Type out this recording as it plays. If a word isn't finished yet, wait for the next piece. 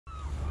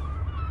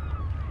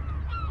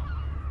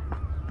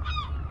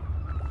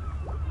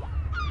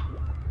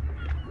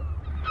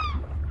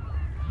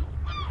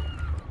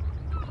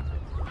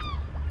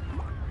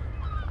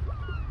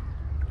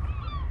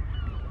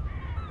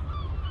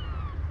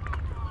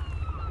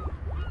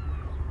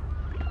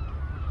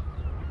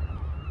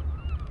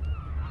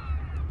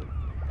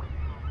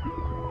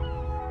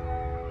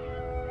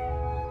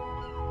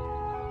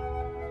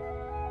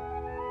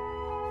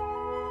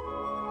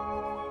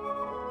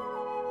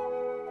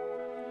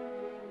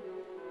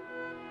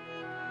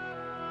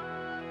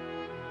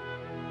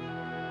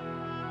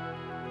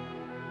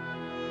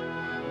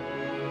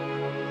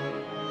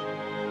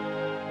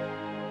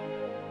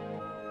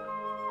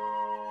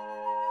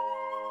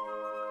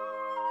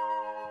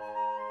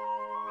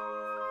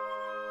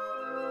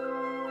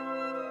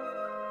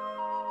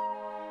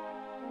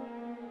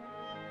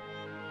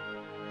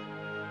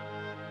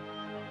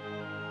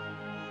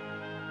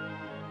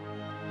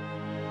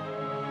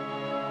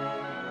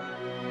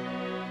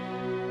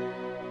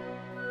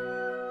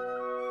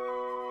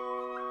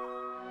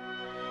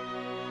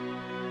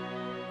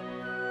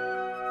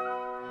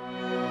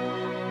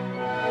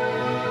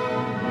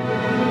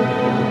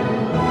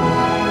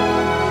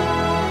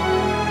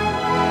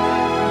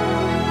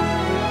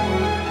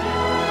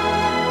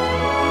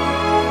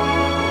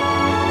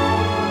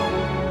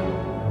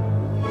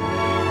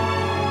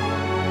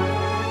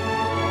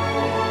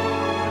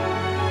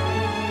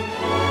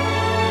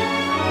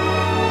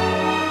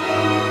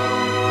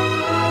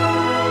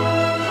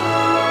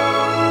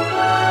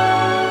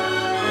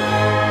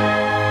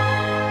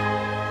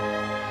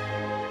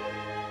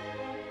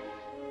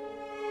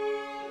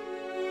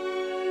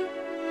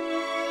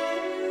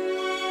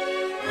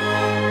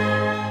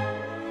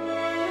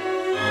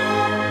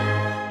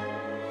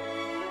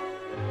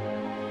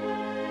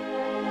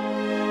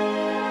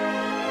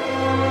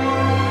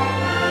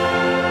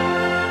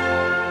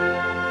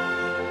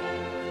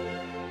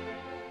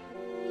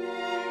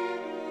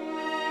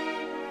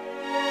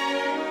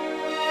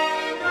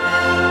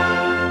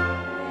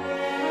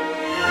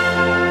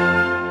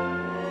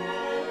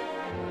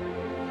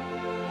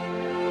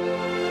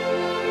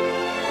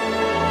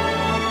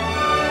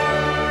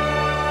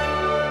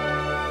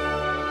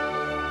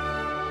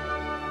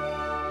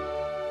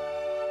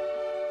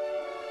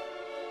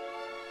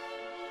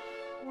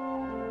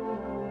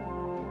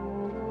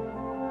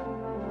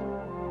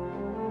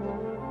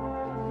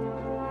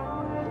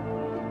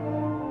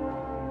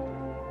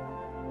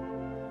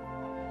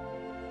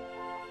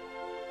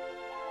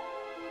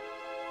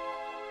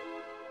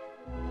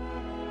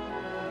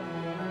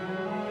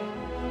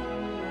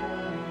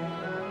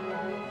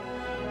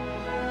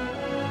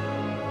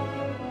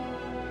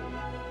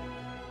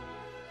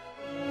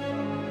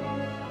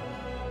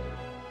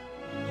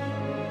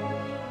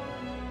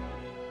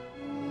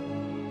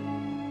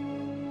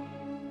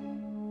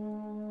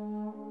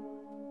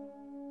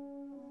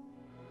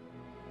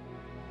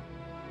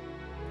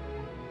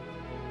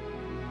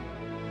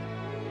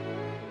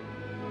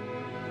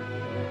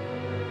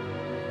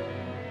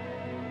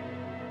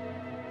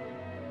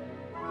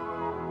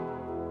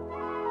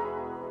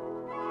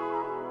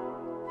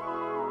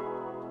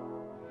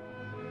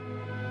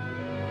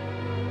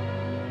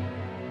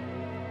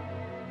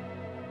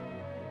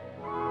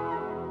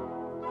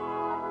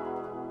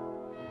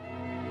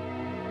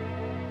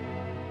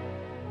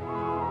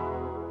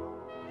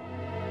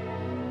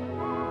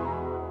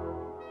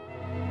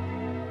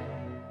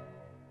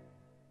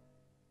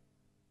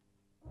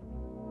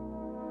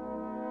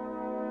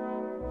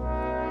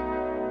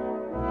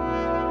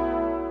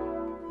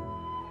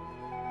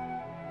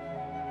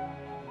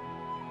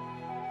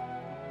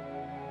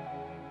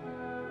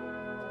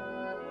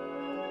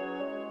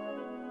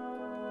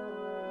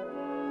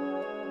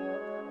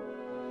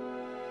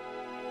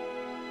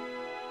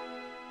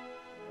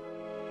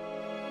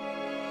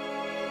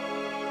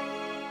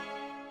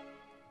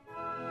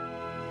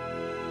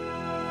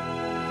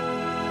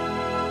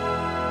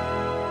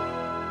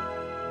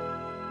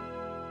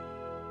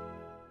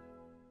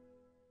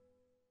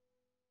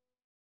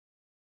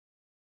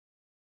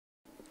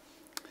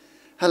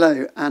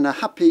Hello and a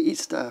happy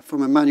Easter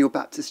from Emmanuel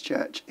Baptist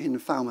Church in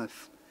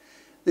Falmouth.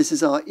 This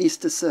is our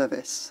Easter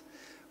service.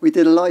 We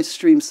did a live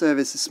stream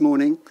service this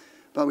morning,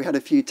 but we had a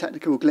few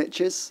technical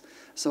glitches,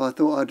 so I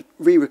thought I'd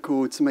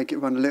re-record to make it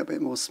run a little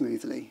bit more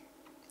smoothly.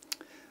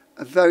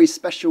 A very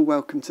special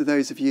welcome to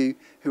those of you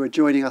who are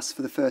joining us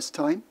for the first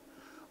time,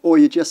 or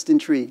you're just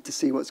intrigued to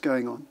see what's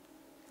going on.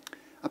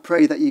 I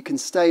pray that you can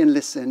stay and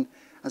listen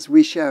as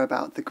we share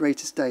about the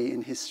greatest day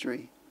in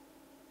history.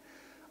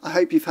 I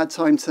hope you've had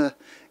time to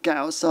get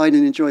outside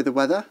and enjoy the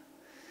weather.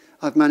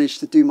 I've managed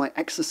to do my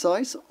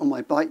exercise on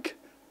my bike,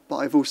 but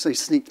I've also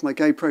sneaked my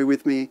GoPro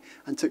with me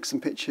and took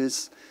some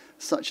pictures,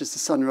 such as the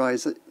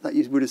sunrise that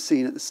you would have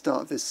seen at the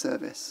start of this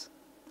service.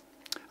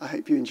 I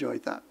hope you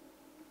enjoyed that.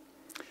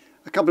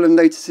 A couple of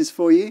notices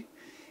for you.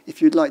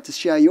 If you'd like to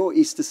share your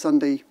Easter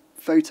Sunday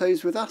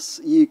photos with us,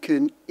 you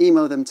can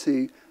email them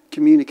to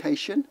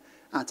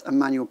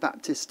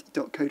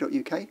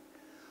communication@emmanuelbaptist.co.uk,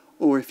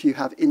 or if you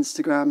have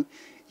Instagram,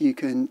 you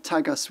can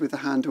tag us with the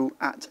handle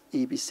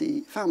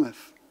 @EBC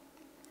Falmouth.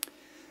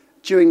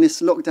 During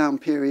this lockdown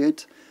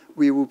period,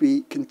 we will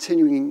be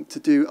continuing to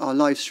do our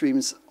live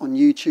streams on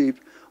YouTube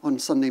on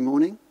Sunday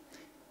morning.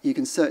 You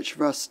can search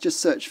for us, just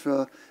search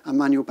for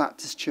Emmanuel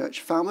Baptist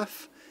Church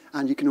Falmouth,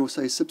 and you can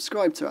also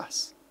subscribe to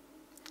us.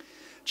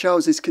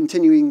 Charles is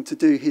continuing to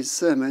do his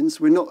sermons.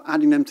 We're not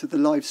adding them to the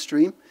live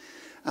stream.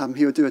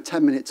 He'll do a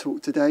 10-minute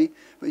talk today,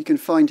 but you can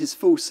find his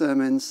full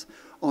sermons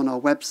on our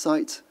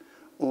website,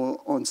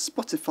 or on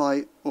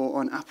Spotify, or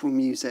on Apple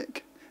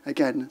Music.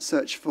 Again,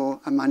 search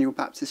for Emmanuel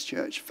Baptist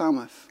Church,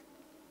 Falmouth.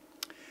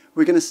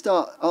 We're going to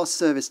start our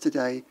service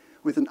today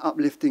with an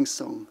uplifting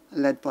song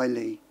led by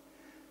Lee,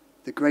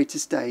 The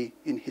Greatest Day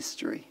in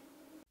History.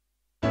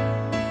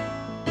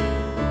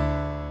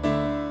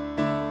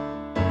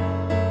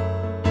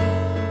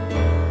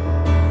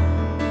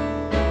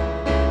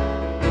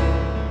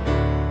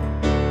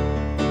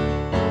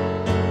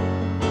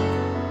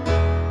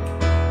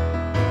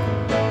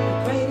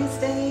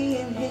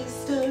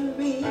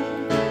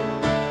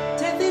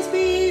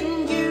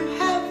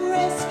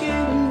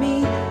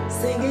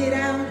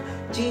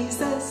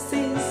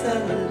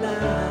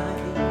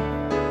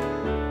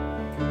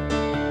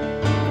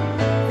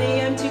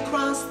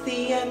 Cross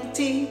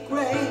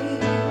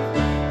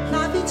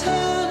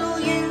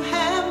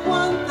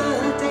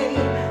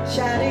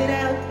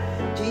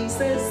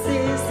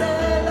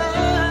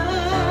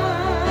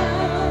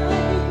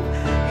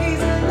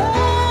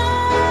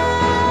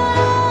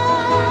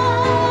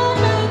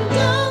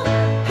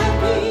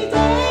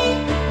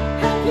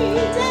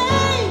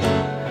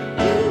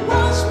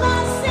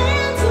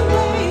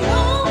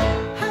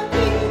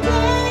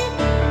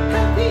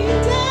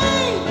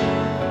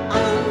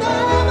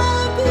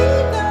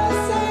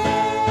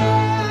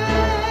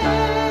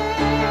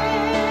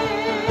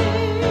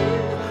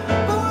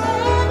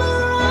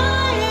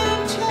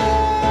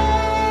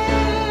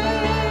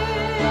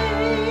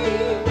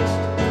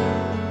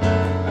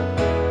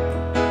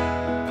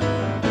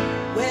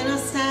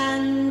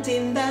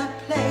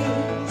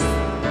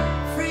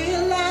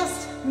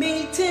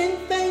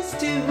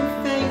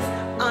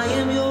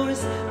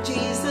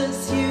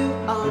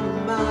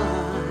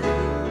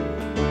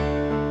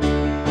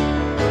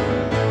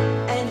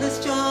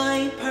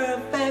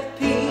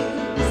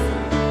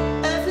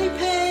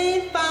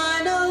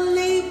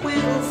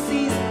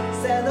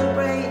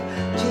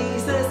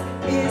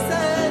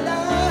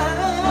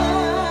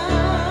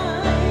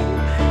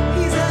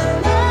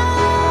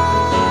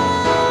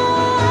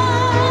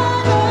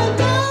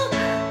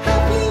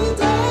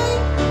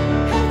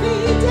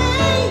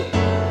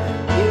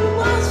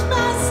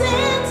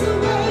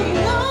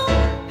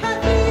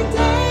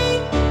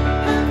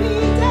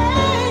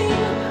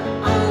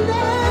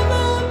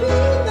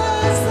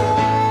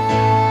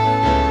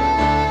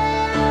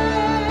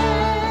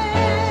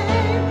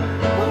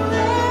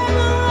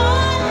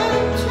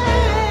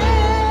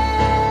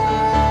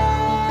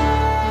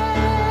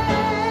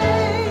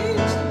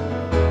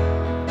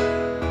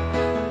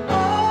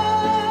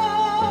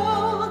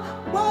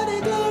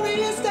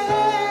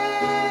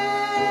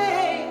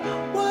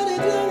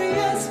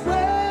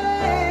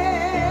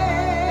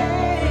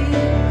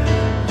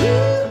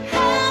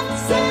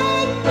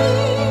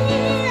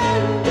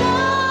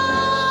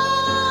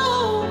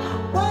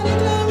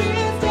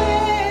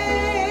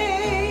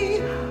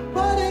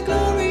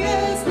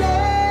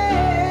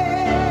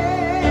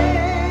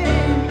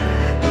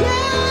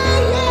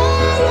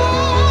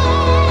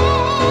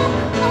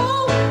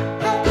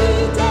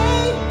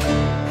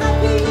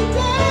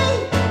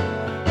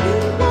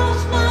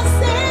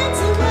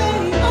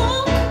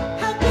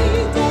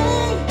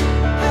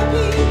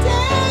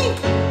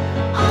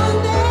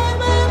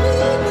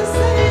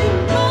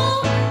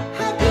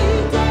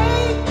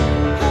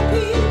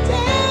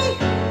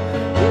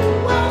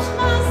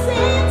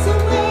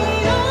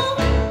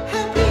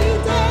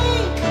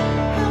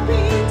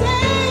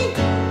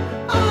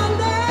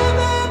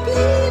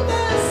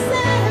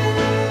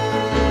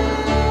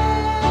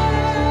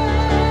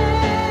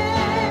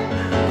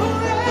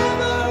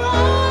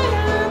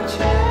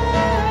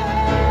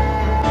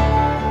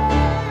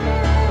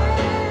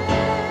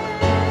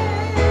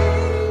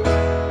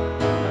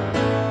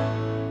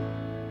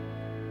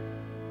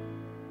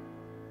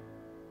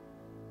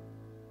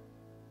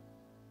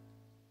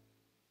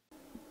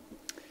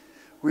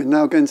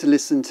now going to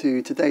listen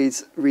to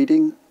today's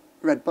reading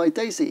read by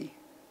Daisy.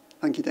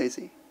 Thank you,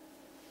 Daisy.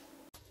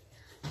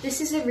 This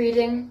is a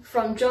reading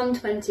from John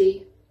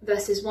 20,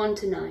 verses 1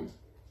 to 9.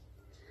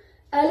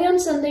 Early on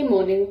Sunday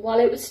morning, while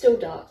it was still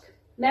dark,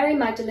 Mary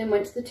Magdalene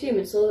went to the tomb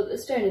and saw that the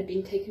stone had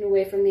been taken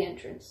away from the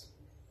entrance.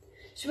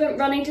 She went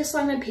running to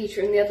Simon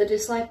Peter and the other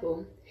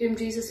disciple, whom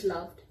Jesus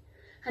loved,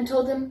 and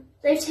told them,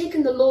 "They've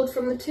taken the Lord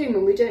from the tomb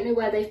and we don't know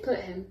where they've put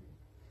him."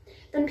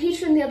 Then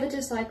Peter and the other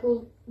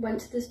disciple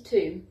went to the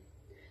tomb.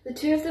 The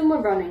two of them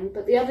were running,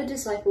 but the other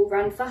disciple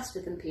ran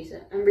faster than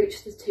Peter and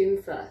reached the tomb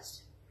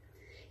first.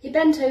 He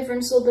bent over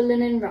and saw the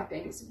linen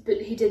wrappings,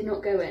 but he did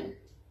not go in.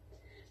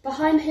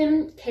 Behind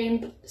him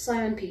came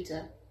Simon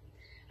Peter,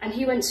 and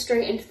he went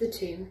straight into the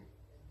tomb.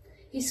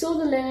 He saw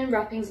the linen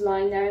wrappings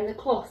lying there and the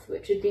cloth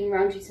which had been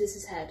round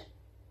Jesus' head.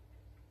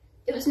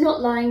 It was not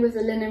lying with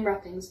the linen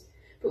wrappings,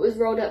 but was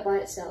rolled up by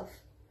itself.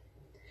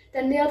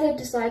 Then the other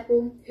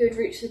disciple, who had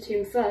reached the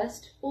tomb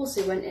first,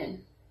 also went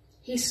in.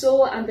 He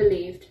saw and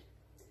believed.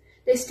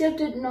 They still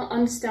did not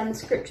understand the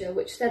scripture,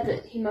 which said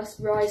that he must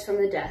rise from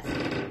the dead.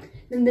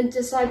 Then the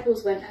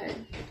disciples went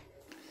home.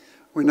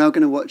 We're now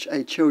going to watch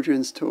a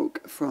children's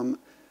talk from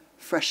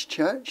Fresh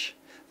Church.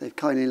 They've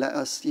kindly let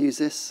us use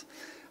this.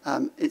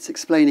 It's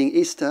explaining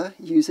Easter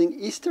using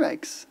Easter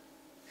eggs.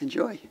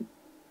 Enjoy.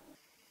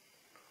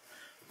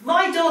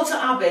 My daughter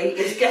Abby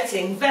is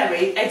getting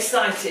very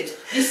excited.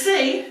 You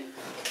see,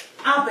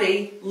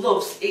 Abby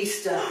loves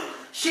Easter.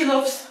 She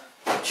loves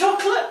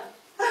chocolate,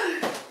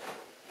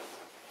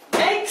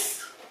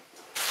 eggs,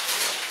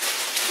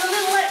 the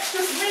little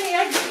extra mini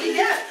eggs that you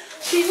get.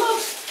 She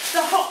loves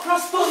the hot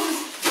cross buns.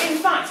 In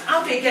fact,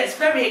 Abby gets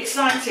very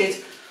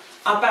excited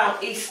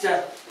about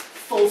Easter,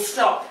 full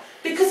stop,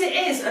 because it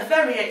is a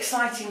very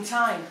exciting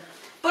time.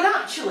 But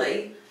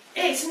actually,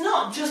 it's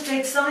not just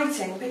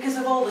exciting because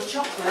of all the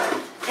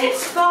chocolate,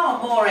 it's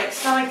far more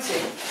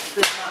exciting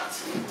than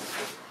that.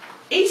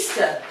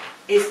 Easter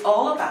is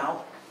all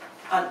about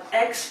an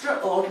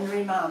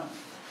extraordinary man.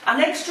 An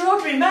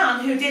extraordinary man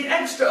who did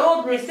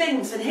extraordinary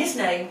things, and his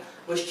name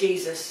was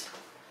Jesus.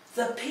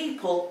 The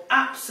people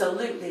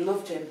absolutely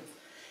loved him.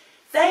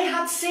 They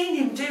had seen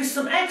him do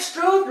some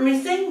extraordinary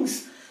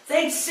things.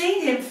 They'd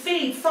seen him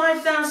feed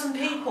 5,000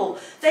 people.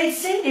 They'd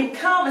seen him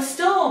calm a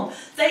storm.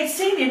 They'd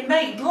seen him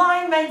make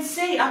blind men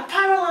see, a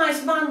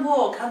paralysed man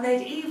walk, and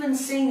they'd even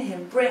seen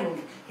him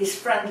bring his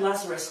friend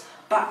Lazarus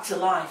back to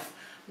life.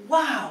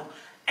 Wow,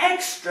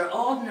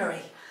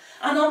 extraordinary.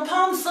 And on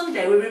Palm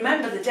Sunday, we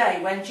remember the day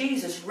when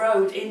Jesus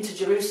rode into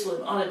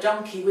Jerusalem on a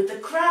donkey, with the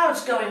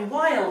crowds going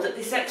wild at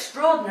this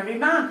extraordinary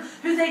man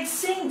who they'd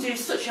seen do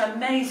such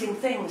amazing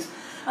things.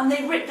 And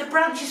they ripped the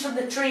branches from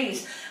the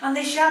trees and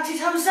they shouted,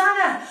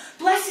 "Hosanna!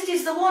 Blessed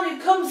is the one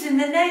who comes in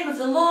the name of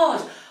the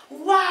Lord."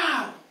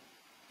 Wow!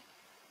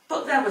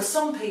 But there were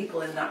some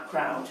people in that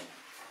crowd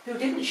who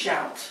didn't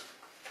shout.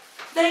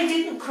 They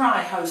didn't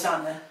cry,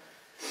 "Hosanna."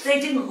 They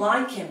didn't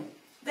like him.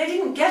 They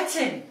didn't get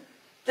him.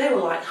 They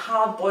were like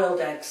hard-boiled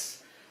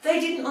eggs.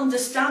 They didn't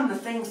understand the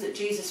things that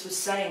Jesus was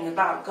saying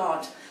about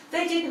God.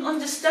 They didn't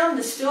understand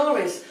the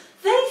stories.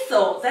 They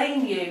thought they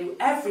knew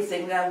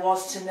everything there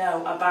was to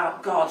know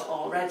about God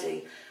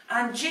already,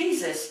 and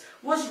Jesus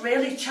was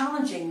really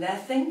challenging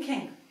their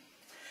thinking.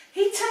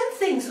 He turned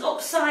things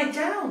upside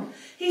down.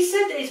 He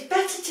said that it's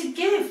better to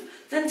give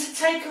than to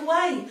take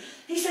away.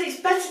 He said it's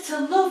better to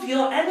love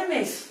your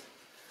enemies.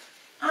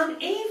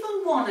 And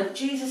even one of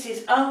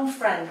Jesus' own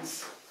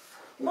friends,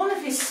 one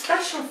of his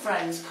special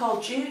friends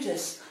called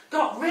Judas,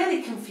 got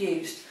really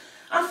confused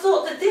and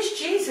thought that this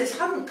Jesus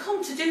hadn't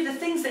come to do the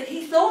things that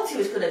he thought he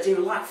was going to do,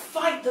 like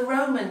fight the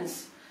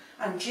Romans.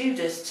 And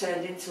Judas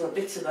turned into a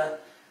bit of a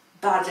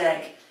bad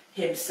egg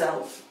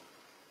himself.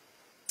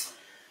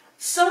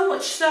 So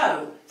much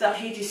so that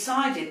he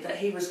decided that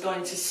he was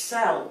going to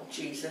sell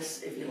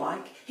Jesus, if you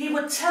like. He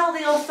would tell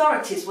the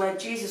authorities where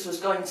Jesus was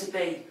going to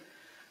be.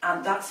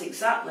 And that's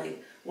exactly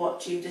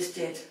what Judas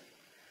did.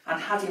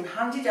 And had him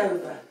handed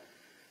over,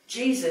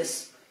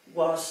 Jesus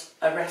was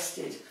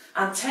arrested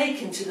and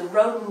taken to the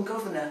Roman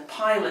governor,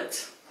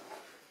 Pilate.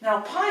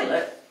 Now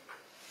Pilate,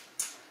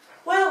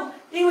 well,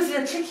 he was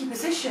in a tricky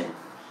position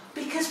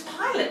because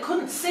Pilate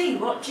couldn't see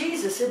what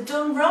Jesus had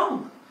done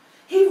wrong.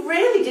 He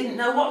really didn't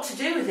know what to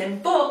do with him,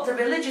 but the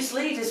religious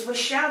leaders were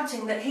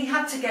shouting that he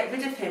had to get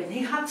rid of him,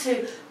 he had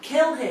to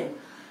kill him.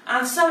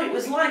 And so it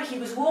was like he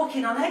was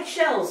walking on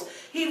eggshells.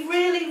 He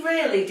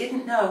really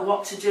didn't know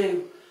what to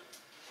do.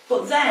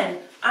 But then,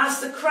 as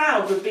the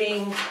crowd were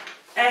being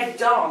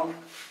egged on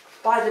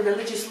by the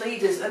religious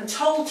leaders and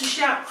told to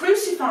shout,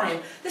 "Crucify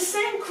him," the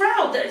same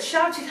crowd that had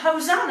shouted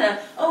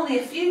Hosanna only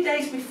a few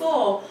days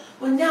before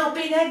were now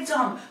being egged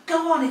on.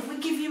 "Go on, if we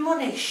give you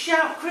money,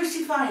 shout,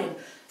 crucify him."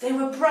 They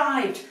were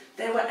bribed,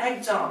 they were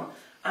egged on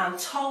and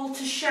told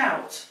to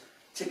shout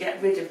to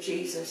get rid of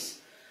Jesus.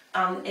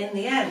 And in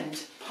the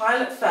end,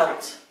 Pilate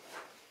felt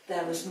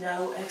there was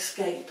no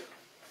escape.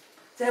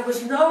 There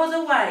was no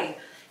other way.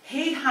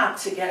 He had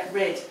to get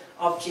rid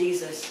of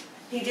Jesus.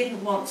 He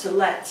didn't want to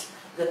let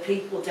the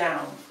people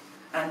down,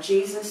 and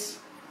Jesus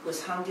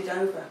was handed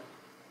over.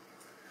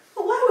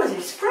 But where was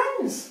was his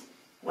friends.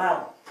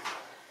 Well,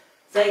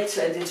 they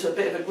turned into a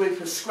bit of a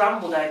group of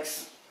scrambled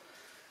eggs.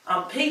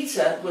 And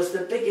Peter was the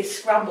biggest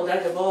scrambled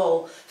egg of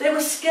all. They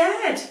were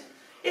scared.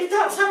 If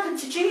that's happened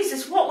to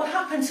Jesus, what would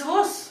happen to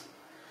us?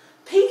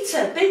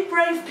 Peter, big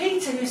brave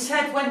Peter, who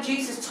said when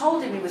Jesus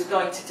told him he was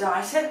going to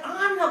die, said,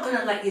 I'm not going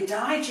to let you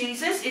die,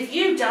 Jesus. If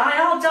you die,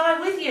 I'll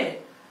die with you.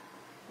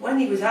 When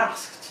he was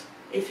asked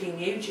if he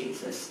knew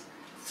Jesus,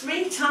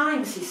 3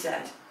 times he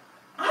said,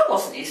 I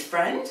wasn't his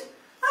friend.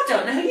 I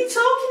don't know who you're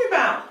talking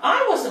about.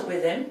 I wasn't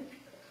with him.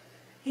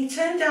 He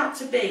turned out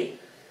to be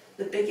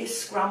the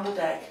biggest scrambled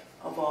egg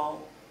of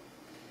all.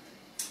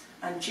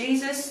 And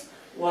Jesus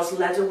was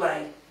led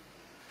away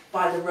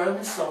by the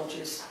Roman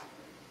soldiers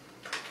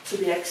to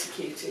be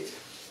executed,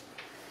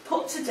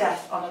 put to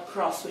death on a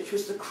cross, which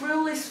was the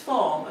cruelest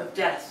form of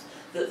death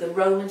that the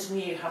Romans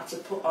knew how to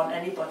put on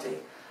anybody,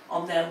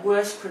 on their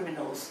worst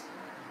criminals,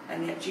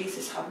 and yet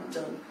Jesus hadn't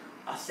done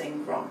a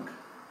thing wrong.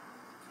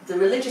 The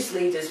religious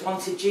leaders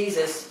wanted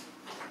Jesus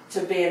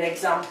to be an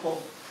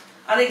example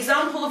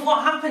of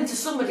what happened to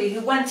somebody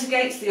who went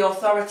against the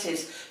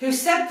authorities, who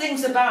said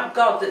things about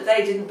God that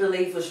they didn't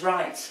believe was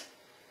right.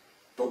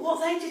 But what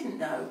they didn't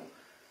know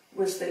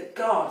was that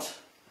God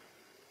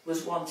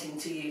was wanting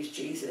to use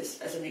Jesus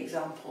as an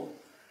example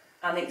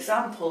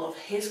of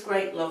his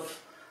great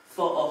love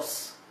for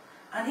us.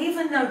 And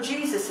even though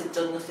Jesus had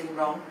done nothing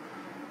wrong,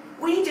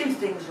 we do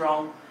things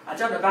wrong. I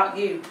don't know about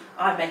you,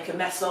 I make a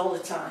mess all the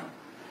time.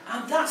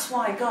 And that's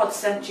why God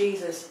sent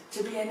Jesus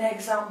to be an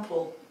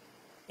example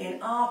in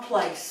our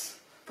place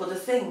for the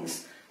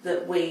things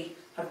that we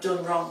have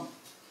done wrong.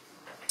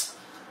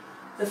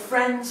 The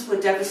friends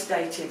were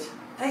devastated.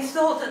 They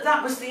thought that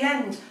that was the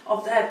end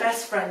of their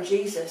best friend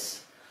Jesus.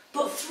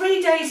 But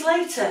 3 days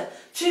later,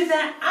 to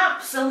their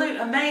absolute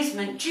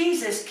amazement,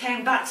 Jesus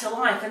came back to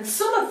life, and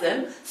some of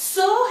them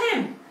saw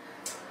him.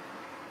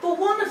 But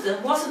one of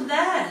them wasn't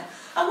there.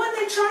 And when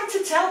they tried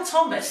to tell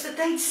Thomas that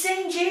they'd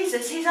seen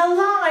Jesus, he's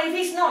alive,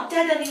 he's not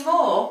dead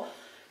anymore,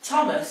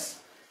 Thomas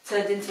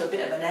turned into a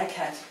bit of an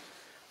egghead.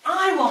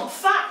 I want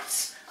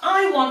facts.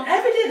 I want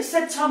evidence,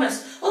 said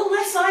Thomas.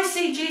 Unless I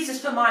see Jesus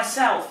for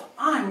myself,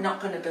 I'm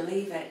not going to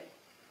believe it.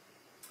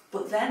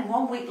 But then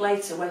 1 week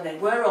later, when they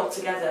were all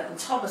together and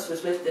Thomas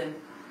was with them,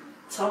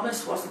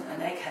 Thomas wasn't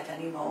an egghead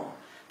anymore,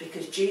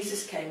 because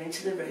Jesus came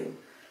into the room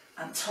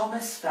and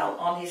Thomas fell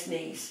on his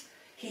knees.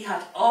 He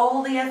had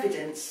all the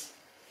evidence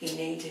he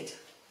needed.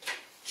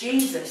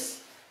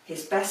 Jesus,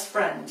 his best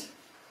friend,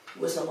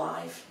 was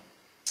alive.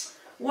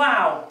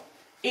 Wow,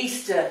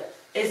 Easter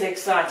is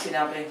exciting,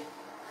 Abby.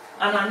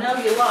 And I know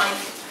you like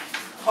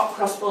hot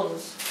cross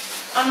buns.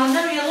 And I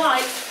know you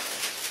like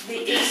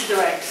the Easter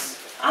eggs.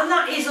 And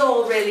that is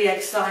all really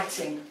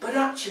exciting. But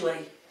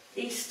actually,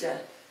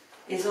 Easter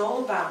is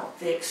all about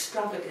the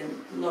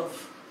extravagant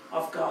love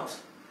of God.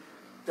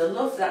 The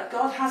love that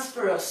God has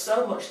for us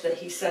so much that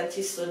he sent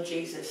his son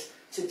Jesus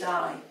to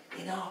die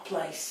in our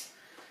place.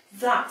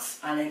 That's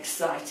an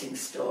exciting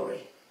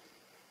story.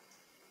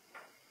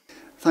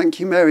 Thank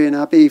you, Mary and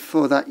Abby,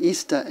 for that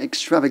Easter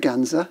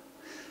extravaganza.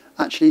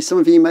 Actually, some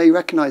of you may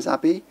recognise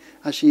Abby,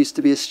 as she used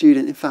to be a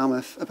student in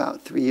Falmouth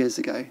about 3 years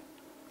ago.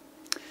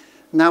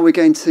 Now we're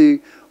going to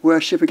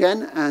worship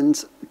again,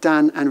 and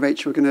Dan and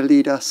Rachel are going to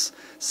lead us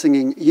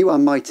singing You Are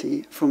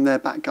Mighty from their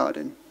back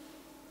garden.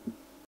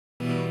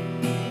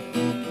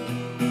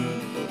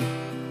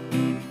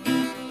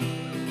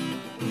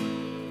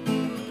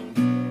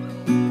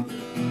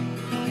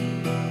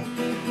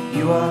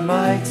 You are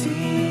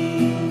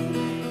mighty,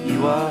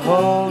 you are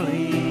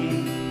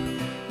holy,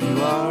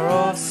 you are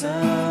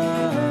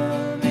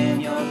awesome in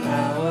your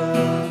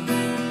power.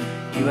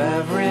 You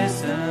have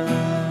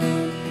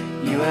risen,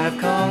 you have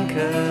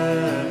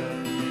conquered,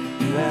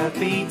 you have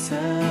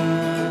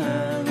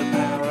beaten the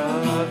power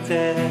of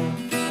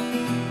death.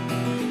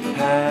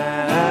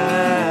 Hallelujah,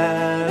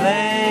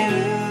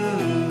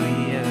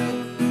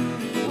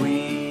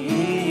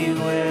 we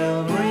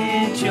will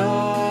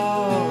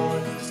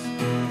rejoice.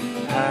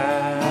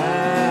 Hallelujah,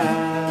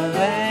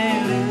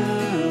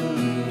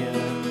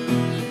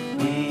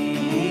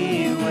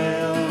 we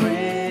will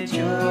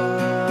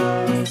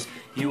rejoice.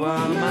 You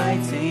are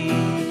mighty,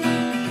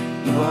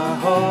 you are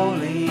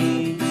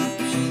holy,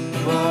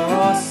 you are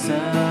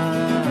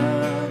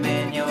awesome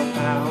in your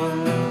power.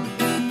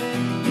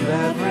 You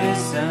have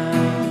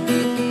risen,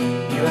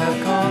 you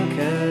have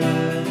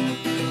conquered,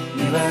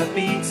 you have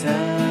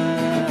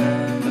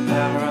beaten the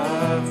power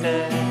of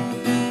death.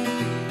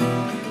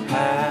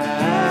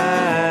 Hallelujah,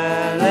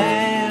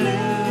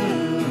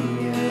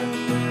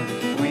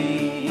 we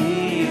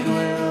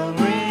will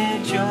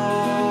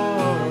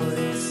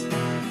rejoice.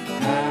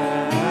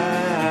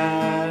 Hallelujah,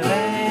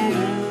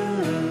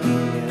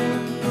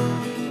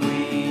 we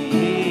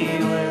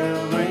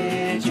will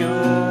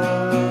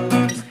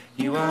rejoice.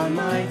 You are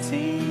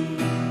mighty,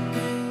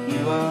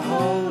 you are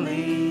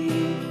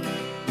holy,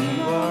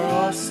 you are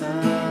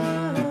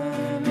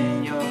awesome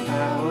in your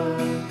power.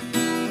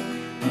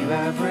 You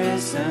have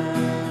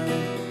risen,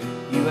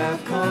 you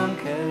have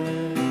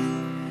conquered,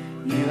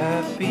 you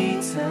have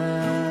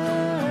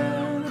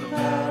beaten the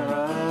power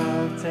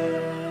of death.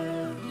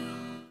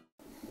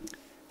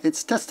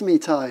 It's testimony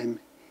time.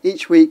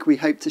 Each week we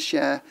hope to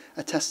share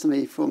a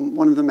testimony from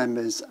one of the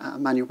members at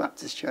Emmanuel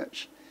Baptist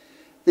Church.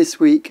 This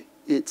week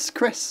it's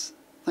Chris.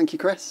 Thank you,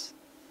 Chris.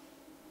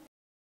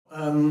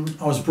 I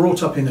was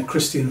brought up in a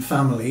Christian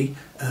family.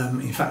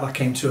 In fact, I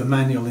came to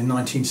Emmanuel in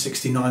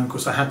 1969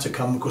 because I had to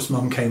come, because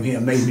Mum came here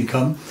and made me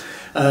come.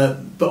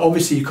 But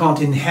obviously you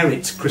can't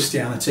inherit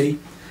Christianity.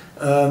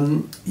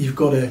 You've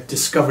got to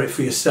discover it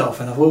for yourself.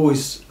 And I've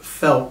always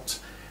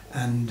felt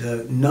and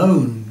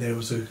known there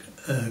was a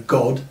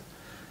God.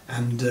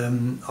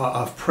 And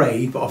I've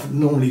prayed, but I've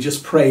normally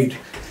just prayed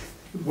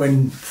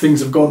when things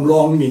have gone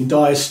wrong, in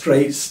dire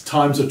straits,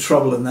 times of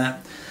trouble and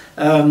that.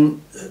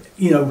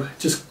 You know,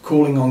 just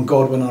calling on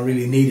God when I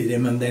really needed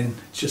him, and then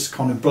just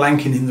kind of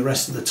blanking in the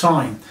rest of the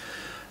time.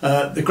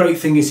 The great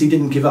thing is he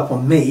didn't give up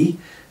on me,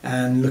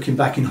 and looking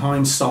back in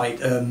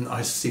hindsight,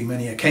 I see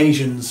many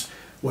occasions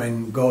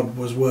when God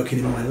was working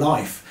in my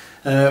life.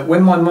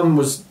 When my mum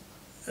was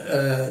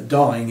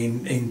dying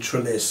in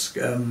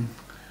Trellisk,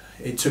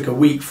 it took a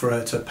week for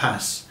her to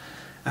pass,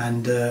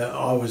 and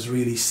I was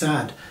really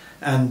sad,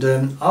 and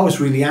I was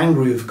really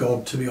angry with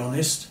God, to be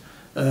honest.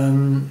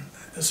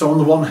 So on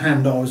the one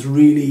hand I was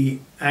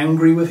really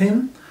angry with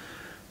him,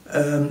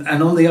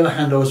 and on the other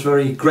hand I was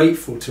very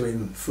grateful to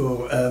him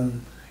for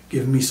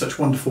giving me such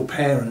wonderful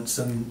parents,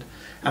 and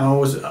I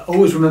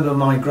always remember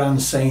my gran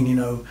saying, you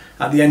know,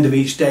 at the end of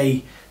each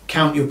day,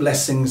 count your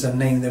blessings and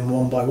name them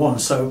one by one.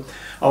 So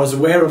I was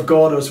aware of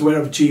God, I was aware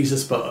of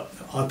Jesus, but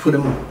I put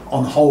him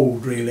on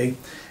hold really.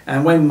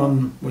 And when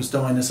Mum was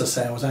dying, as I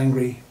say, I was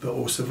angry but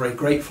also very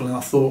grateful, and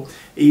I thought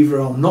either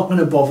I'm not going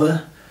to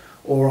bother,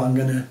 or I'm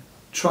going to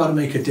try to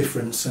make a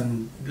difference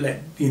and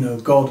let, you know,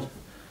 God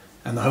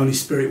and the Holy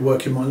Spirit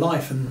work in my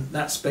life. And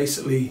that's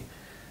basically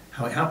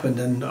how it happened.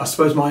 And I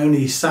suppose my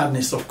only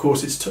sadness, of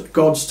course, it's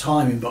God's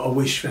timing, but I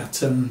wish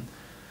that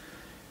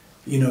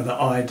you know, that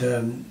I'd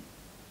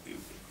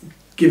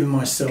given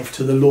myself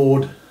to the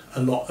Lord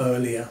a lot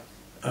earlier.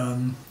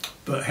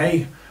 But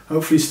hey,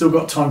 hopefully still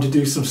got time to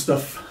do some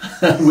stuff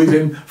with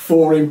him,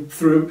 for him,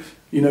 through,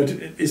 you know.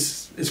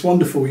 It's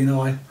wonderful, you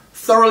know. I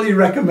thoroughly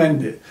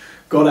recommend it.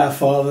 God our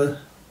Father,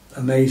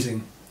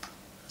 amazing.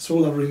 That's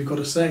all I've really got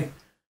to say.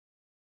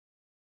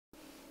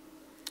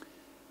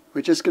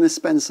 We're just going to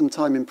spend some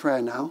time in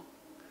prayer now.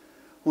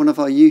 One of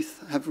our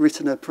youth have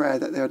written a prayer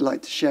that they would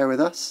like to share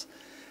with us,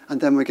 and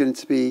then we're going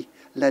to be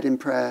led in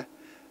prayer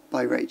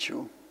by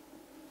Rachel.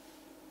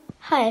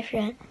 Hi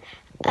everyone.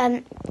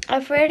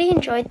 I've really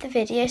enjoyed the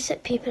videos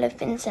that people have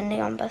been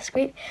sending on Bus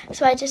Group,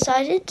 so I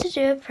decided to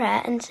do a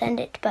prayer and send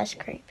it to Bus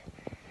Group.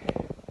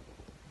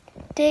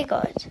 Dear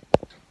God,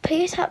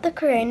 please help the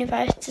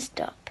coronavirus to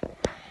stop.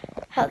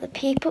 Help the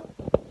people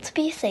to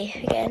be safe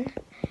again,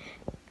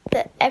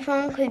 that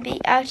everyone could be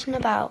out and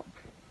about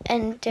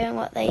and doing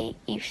what they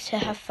used to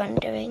have fun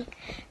doing.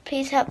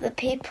 Please help the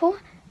people,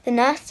 the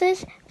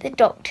nurses, the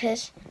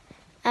doctors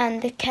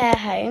and the care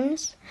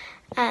homes,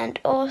 and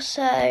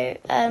also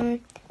the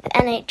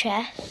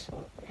NHS,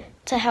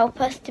 to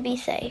help us to be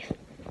safe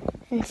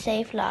and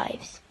save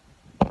lives.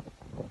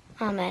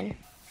 Amen.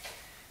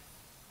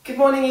 Good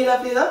morning, you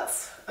lovely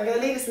lots. I'm going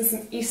to lead us in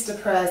some Easter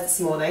prayers this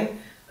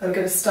morning. I'm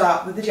going to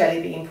start with the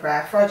jelly bean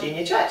prayer for our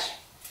junior church.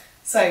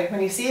 So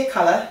when you see a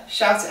colour,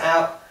 shout it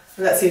out,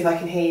 and let's see if I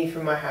can hear you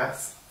from my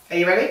house. Are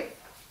you ready?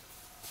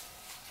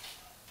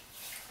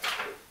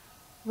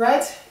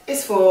 Red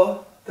is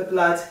for the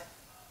blood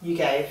you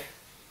gave.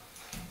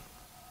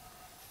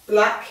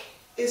 Black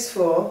is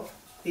for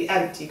the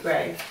empty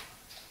grave.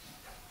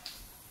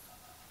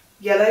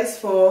 Yellow's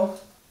for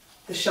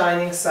the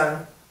shining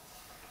sun.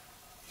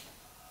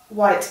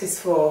 White is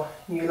for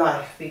new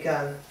life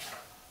begun.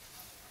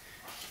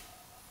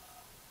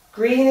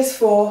 Green is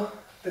for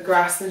the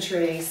grass and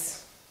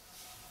trees.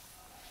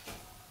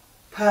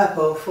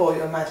 Purple for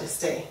your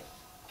majesty.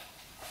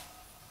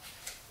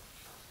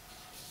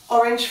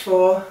 Orange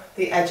for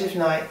the edge of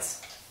night.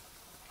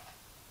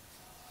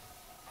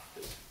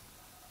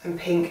 And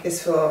pink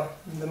is for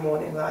the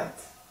morning light.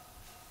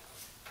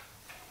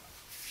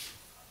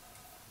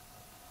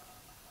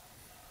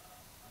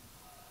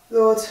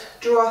 Lord,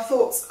 draw our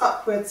thoughts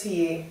upward to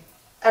you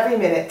every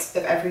minute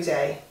of every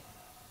day,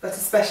 but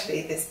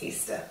especially this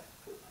Easter.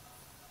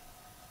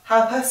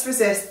 Help us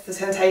resist the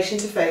temptation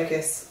to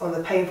focus on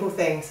the painful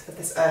things of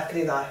this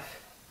earthly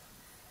life,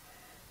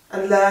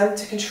 and learn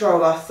to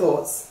control our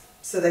thoughts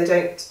so they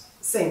don't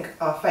sink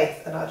our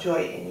faith and our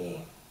joy in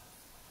you.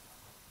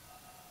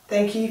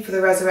 Thank you for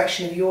the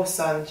resurrection of your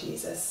Son,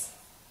 Jesus.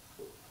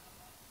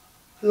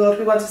 Lord,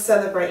 we want to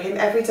celebrate him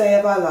every day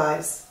of our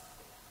lives.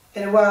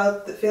 In a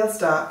world that feels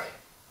dark,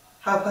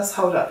 help us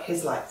hold up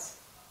his light.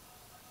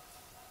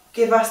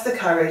 Give us the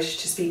courage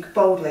to speak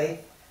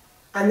boldly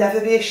and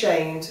never be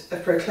ashamed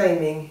of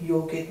proclaiming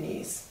your good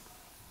news.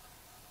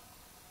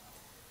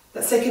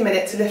 Let's take a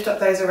minute to lift up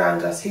those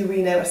around us who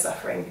we know are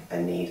suffering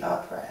and need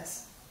our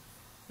prayers.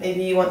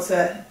 Maybe you want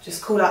to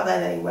just call out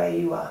their name where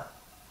you are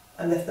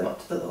and lift them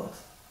up to the Lord.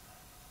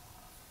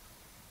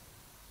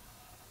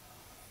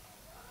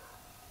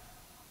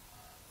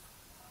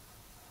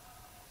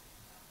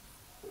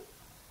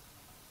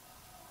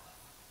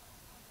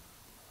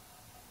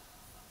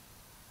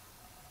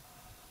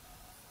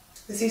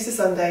 This Easter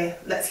Sunday,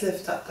 let's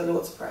lift up the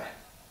Lord's Prayer.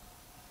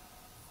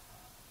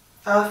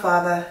 Our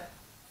Father,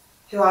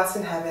 who art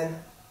in heaven,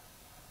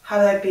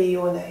 hallowed be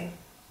your name.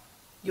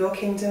 Your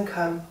kingdom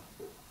come,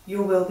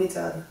 your will be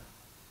done,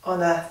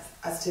 on earth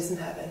as it is in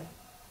heaven.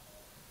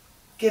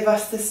 Give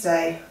us this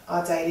day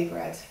our daily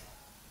bread,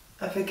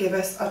 and forgive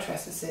us our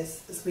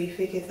trespasses as we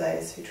forgive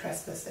those who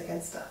trespass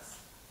against us.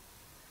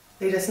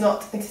 Lead us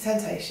not into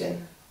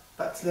temptation,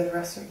 but deliver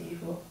us from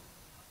evil.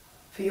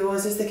 For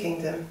yours is the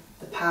kingdom,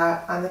 the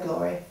power and the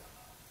glory,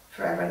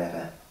 forever and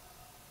ever.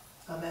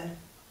 Amen.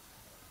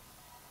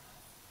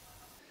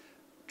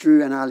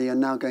 Drew and Ali are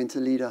now going to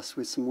lead us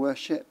with some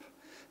worship,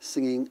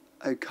 singing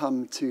 "O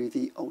Come to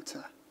the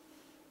Altar."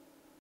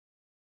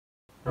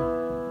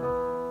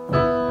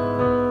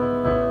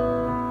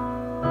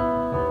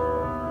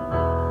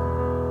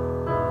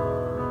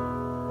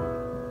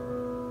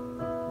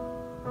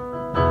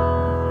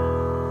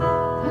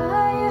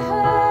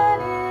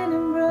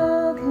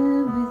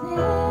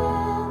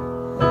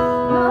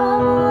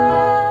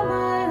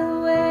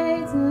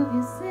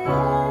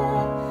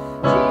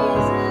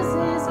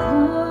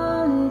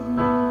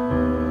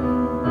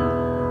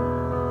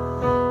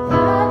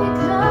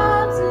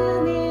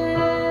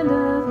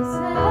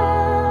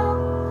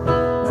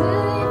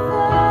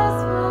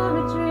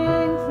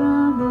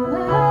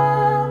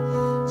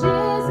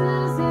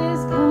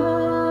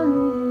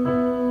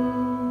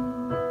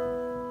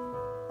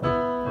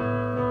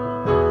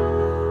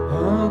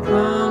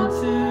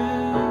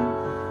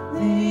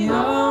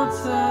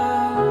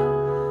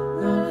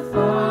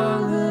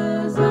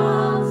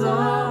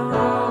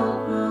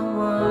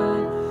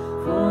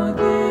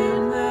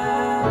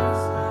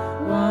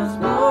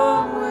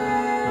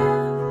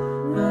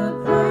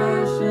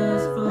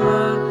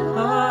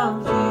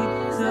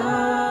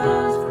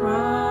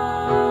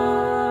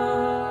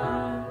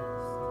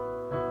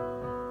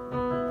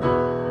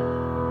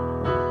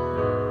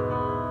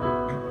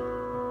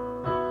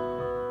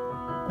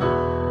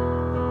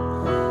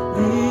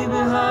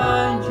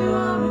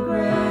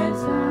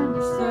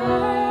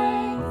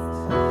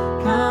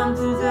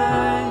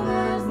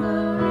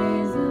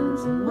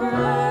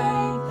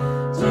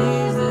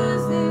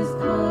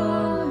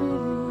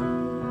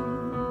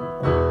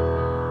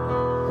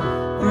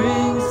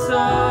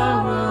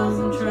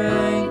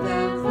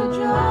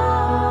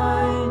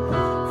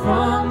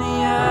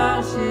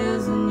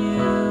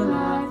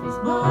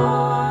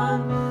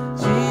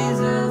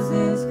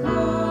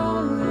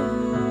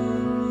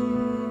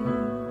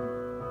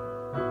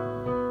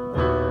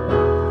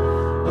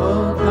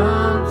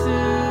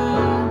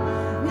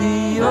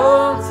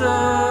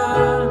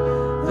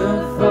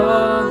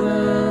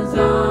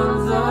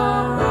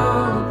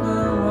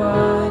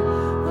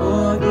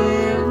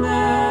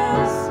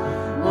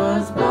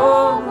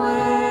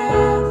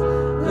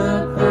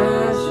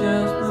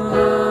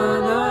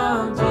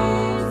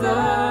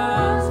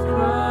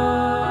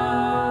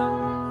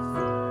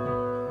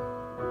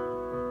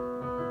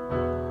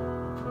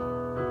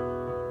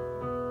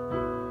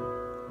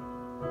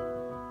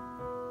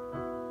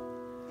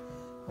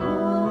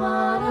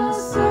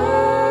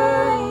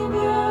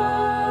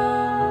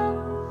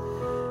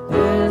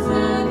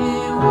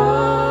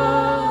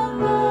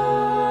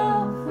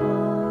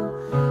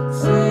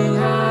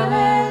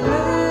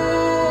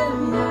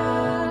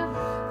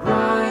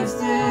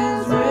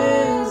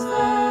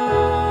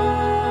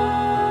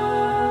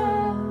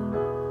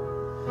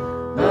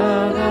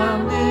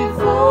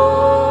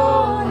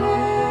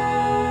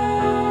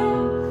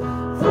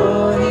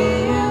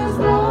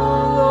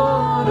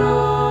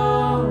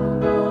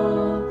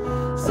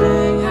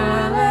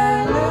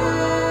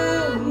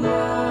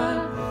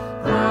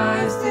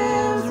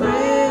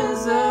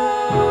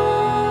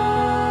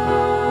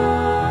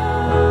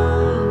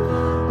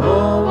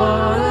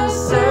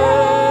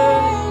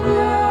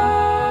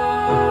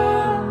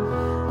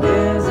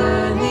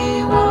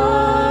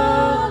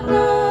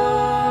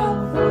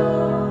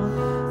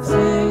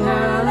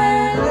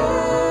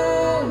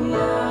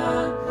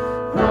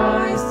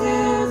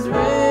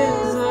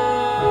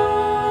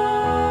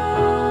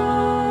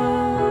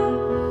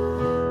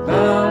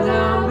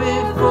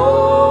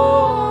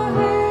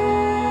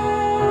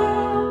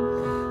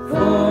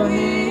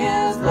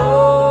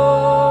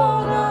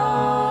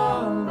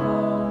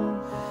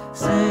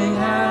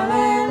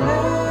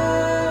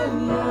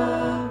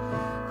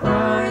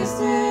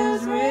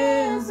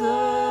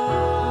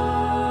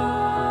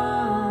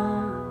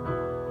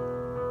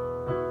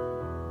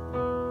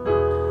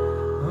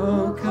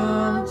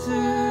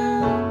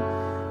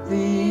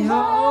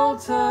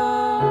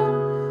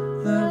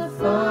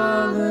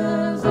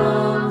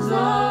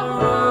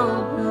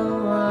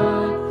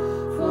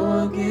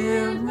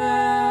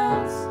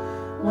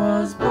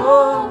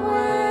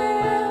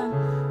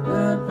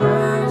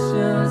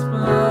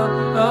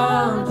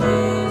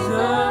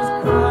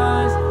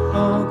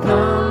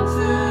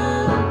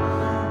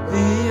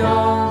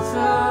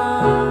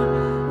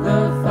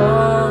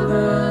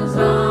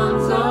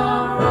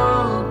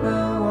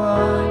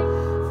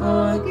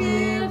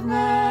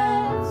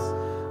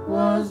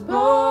 was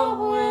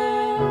born.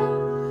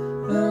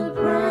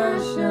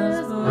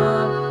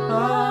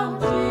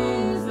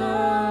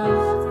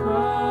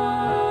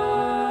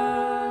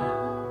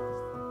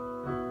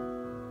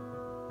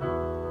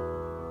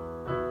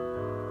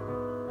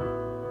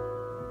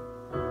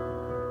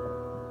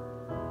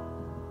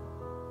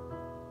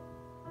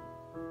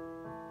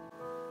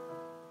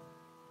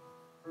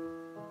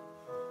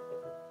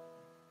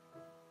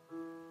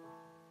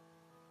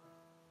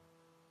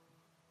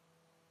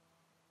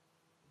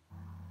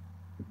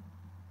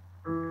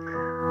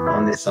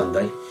 this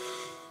Sunday,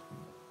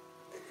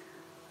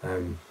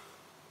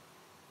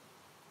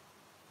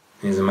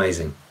 it's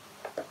amazing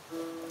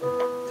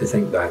to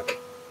think back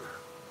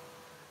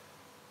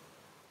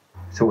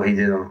to what he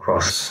did on the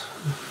cross.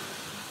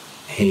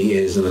 He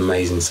is an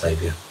amazing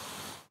Saviour.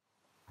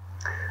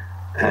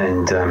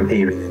 And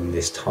even in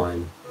this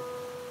time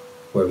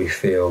where we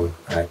feel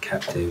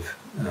captive,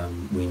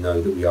 we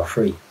know that we are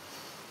free.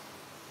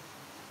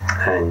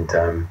 And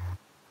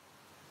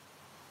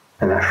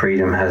that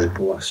freedom has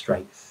brought us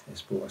strength,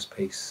 it's brought us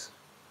peace,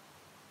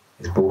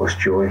 it's brought us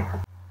joy.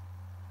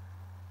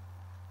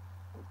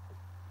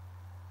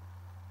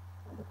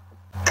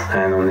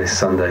 And on this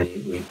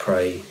Sunday we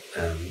pray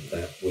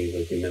that we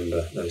would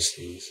remember those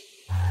things.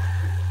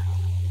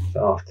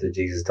 That after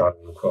Jesus died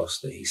on the cross,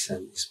 that he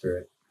sent his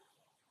Spirit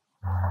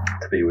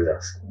to be with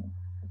us.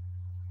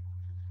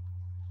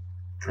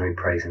 And we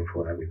praise him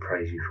for that, we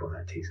praise you for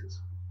that,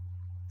 Jesus.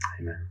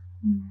 Amen.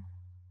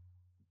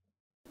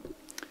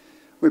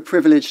 We're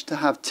privileged to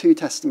have 2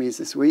 testimonies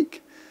this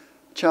week.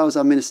 Charles,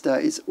 our minister,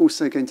 is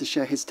also going to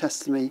share his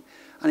testimony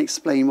and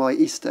explain why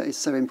Easter is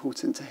so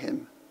important to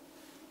him.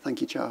 Thank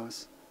you,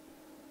 Charles.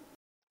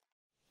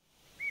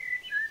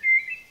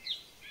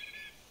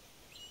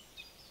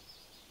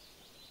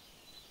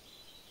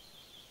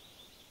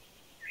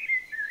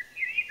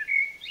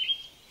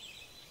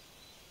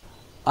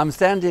 I'm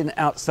standing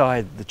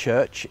outside the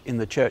church in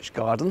the church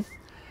garden,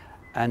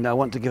 and I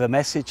want to give a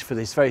message for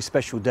this very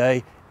special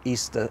day,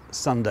 Easter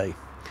Sunday.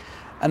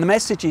 And the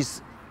message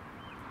is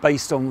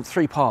based on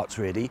 3 parts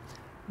really.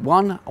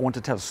 1, I want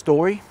to tell a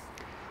story.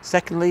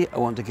 Secondly, I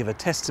want to give a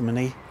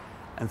testimony.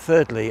 And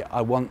thirdly,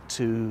 I want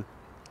to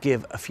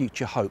give a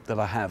future hope that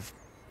I have.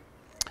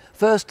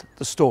 First,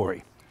 the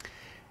story.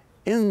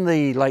 In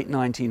the late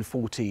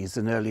 1940s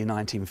and early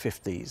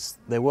 1950s,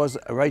 there was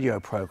a radio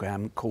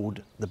program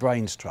called The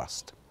Brains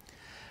Trust.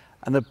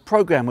 And the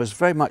program was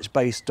very much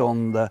based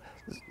on the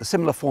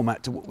similar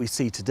format to what we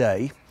see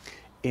today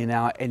in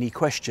our Any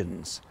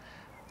Questions.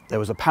 There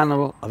was a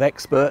panel of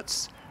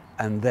experts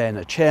and then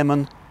a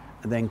chairman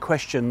and then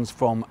questions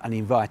from an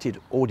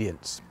invited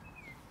audience.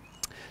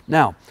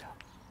 Now,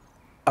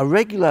 a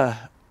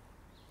regular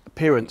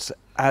appearance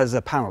as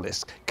a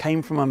panelist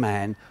came from a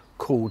man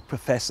called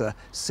Professor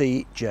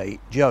C.J.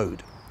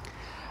 Joad.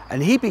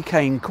 And he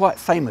became quite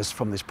famous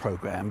from this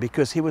program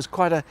because he was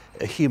quite a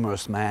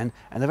humorous man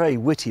and a very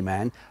witty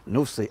man, and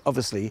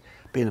obviously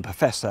being a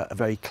professor, a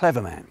very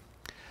clever man.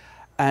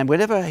 And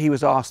whenever he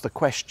was asked a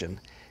question,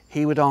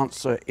 he would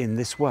answer in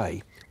this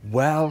way: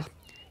 well,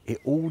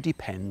 it all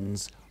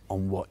depends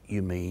on what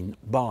you mean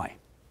by.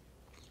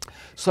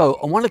 So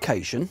on one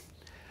occasion,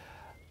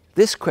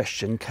 this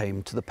question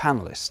came to the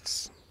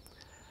panelists,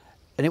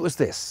 and it was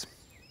this: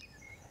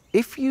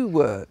 if you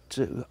were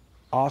to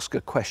ask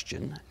a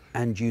question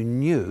and you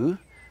knew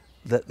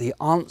that the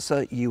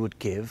answer you would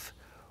give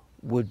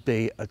would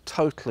be a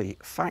totally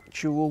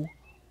factual,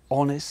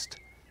 honest,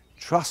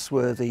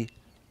 trustworthy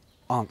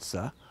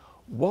answer,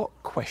 what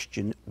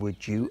question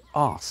would you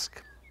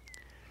ask?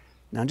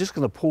 Now I'm just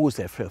going to pause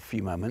there for a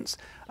few moments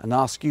and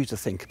ask you to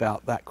think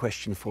about that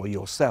question for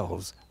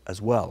yourselves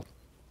as well.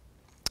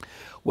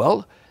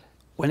 Well,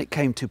 when it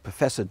came to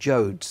Professor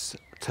Joad's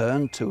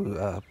turn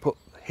to put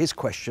his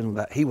question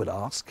that he would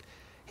ask,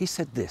 he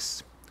said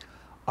this: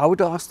 I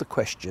would ask the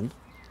question,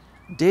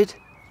 did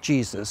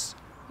Jesus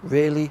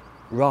really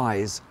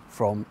rise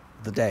from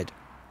the dead?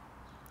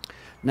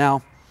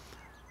 Now,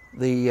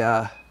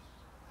 the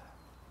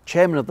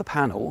chairman of the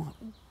panel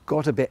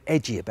got a bit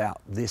edgy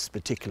about this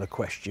particular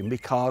question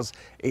because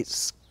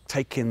it's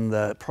taken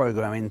the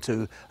program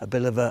into a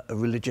bit of a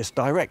religious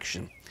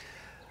direction.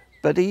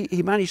 But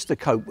he managed to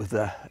cope with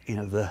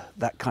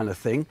that kind of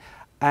thing,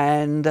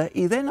 and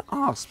he then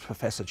asked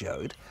Professor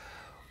Joad,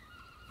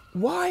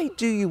 why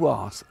do you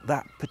ask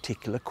that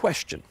particular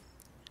question?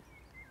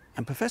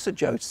 And Professor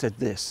Joad said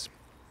this: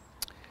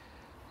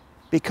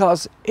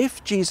 because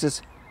if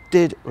Jesus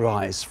did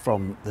rise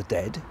from the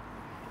dead,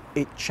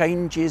 it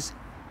changes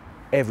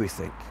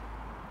everything.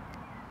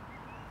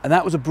 And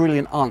that was a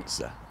brilliant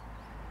answer,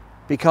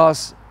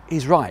 because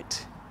he's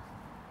right.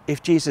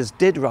 If Jesus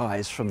did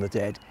rise from the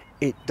dead,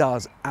 it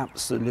does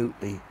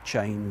absolutely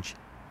change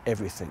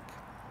everything.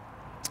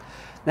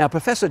 Now,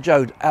 Professor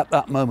Joad, at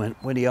that moment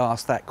when he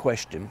asked that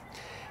question,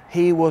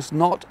 he was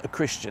not a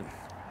Christian.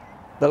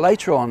 But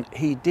later on,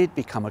 he did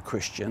become a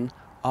Christian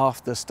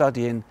after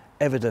studying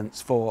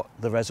evidence for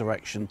the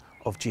resurrection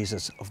of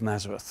Jesus of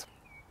Nazareth.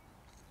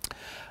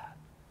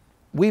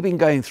 We've been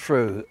going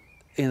through,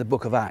 in the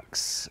book of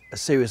Acts, a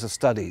series of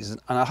studies,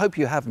 and I hope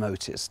you have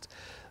noticed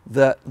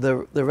that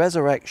the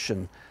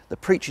resurrection, the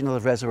preaching of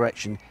the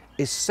resurrection,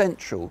 is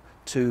central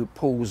to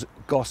Paul's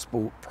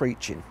gospel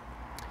preaching.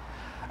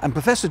 And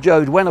Professor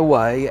Joad went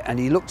away and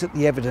he looked at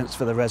the evidence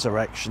for the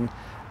resurrection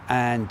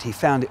and he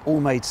found it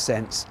all made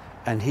sense,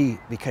 and he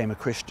became a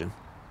Christian.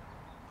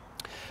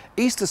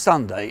 Easter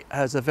Sunday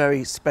has a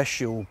very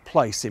special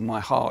place in my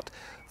heart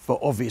for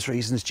obvious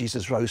reasons.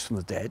 Jesus rose from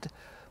the dead,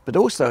 but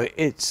also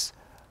it's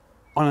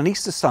on an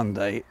Easter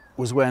Sunday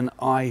was when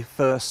I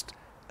first,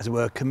 as it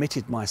were,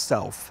 committed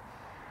myself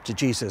to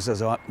Jesus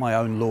as my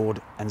own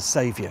Lord and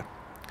Saviour.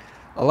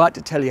 I'd like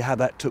to tell you how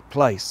that took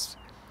place.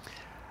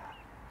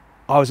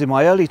 I was in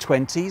my early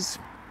 20s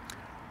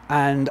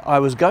and I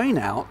was going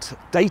out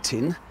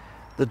dating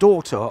the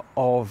daughter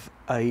of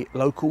a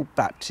local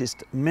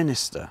Baptist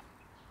minister.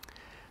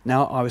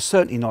 Now, I was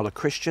certainly not a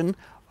Christian.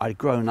 I'd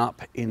grown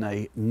up in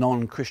a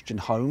non-Christian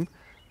home,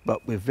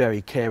 but with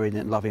very caring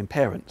and loving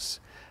parents.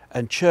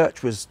 And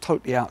church was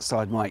totally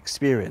outside my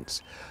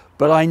experience.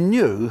 But I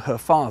knew her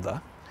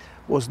father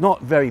was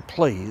not very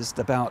pleased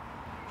about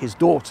his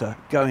daughter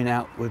going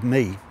out with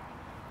me.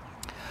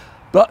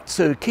 But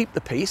to keep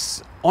the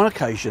peace, on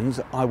occasions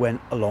I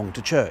went along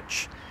to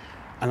church.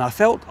 And I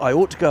felt I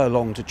ought to go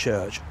along to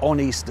church on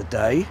Easter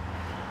Day.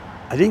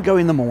 I didn't go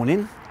in the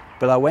morning,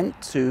 but I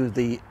went to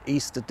the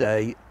Easter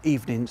Day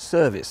evening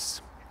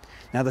service.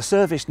 Now the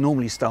service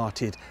normally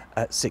started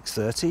at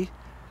 6:30,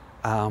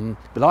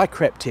 but I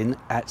crept in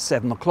at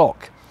 7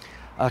 o'clock.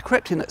 I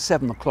crept in at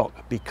 7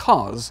 o'clock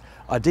because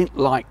I didn't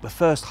like the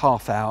first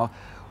half hour,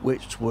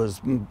 which was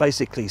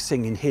basically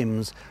singing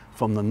hymns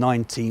from the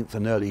 19th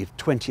and early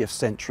 20th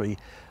century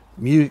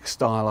music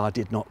style I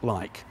did not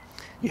like.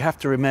 You have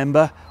to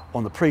remember,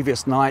 on the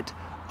previous night,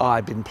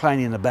 I'd been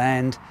playing in a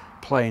band,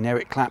 playing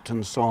Eric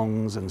Clapton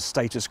songs and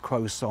Status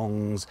Quo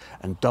songs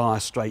and Dire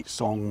Straits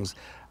songs,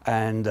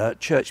 and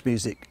church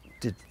music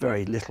did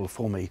very little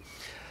for me.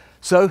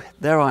 So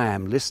there I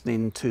am,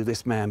 listening to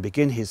this man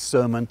begin his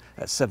sermon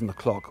at 7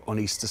 o'clock on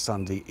Easter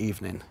Sunday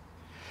evening.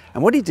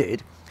 And what he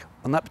did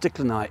on that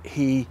particular night,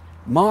 he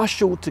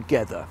marshalled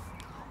together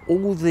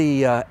all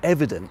the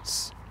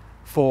evidence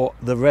for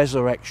the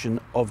resurrection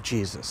of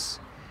Jesus.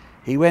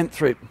 He went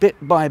through it bit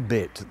by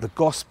bit, the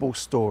gospel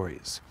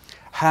stories,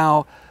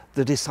 how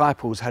the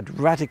disciples had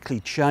radically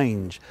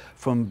changed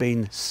from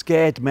being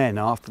scared men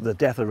after the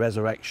death and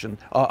resurrection,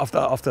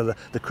 after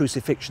the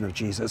crucifixion of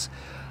Jesus.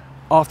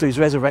 After his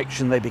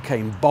resurrection, they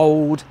became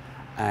bold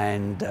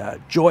and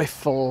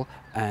joyful,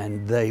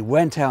 and they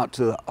went out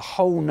to the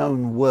whole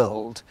known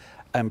world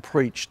and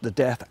preached the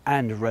death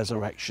and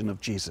resurrection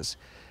of Jesus.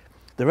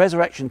 The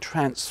resurrection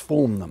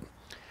transformed them,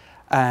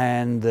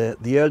 and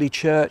the early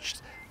church,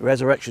 the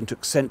resurrection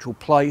took central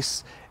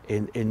place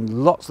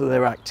in lots of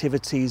their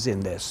activities, in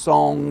their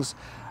songs,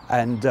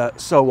 and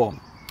so on.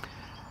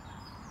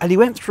 And he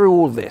went through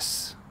all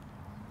this,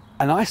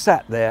 and I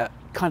sat there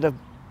kind of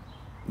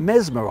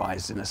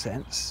mesmerized in a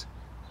sense.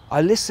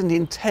 I listened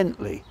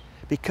intently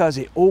because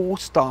it all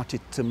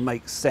started to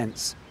make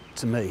sense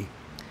to me.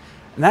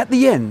 And at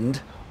the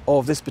end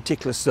of this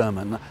particular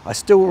sermon, I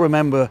still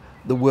remember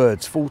the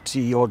words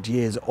 40 odd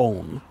years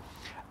on,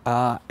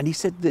 and he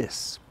said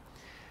this: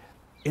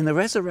 in the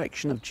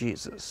resurrection of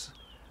Jesus,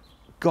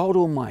 God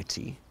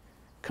Almighty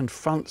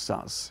confronts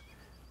us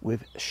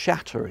with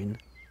shattering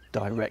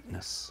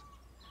directness.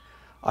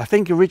 I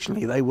think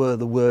originally they were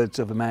the words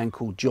of a man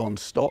called John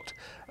Stott,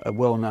 a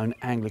well-known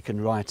Anglican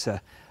writer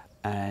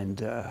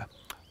and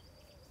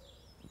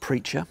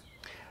preacher.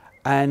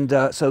 And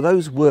so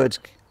those words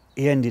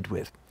he ended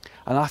with.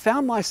 And I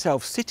found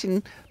myself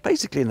sitting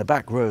basically in the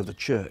back row of the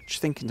church,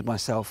 thinking to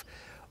myself,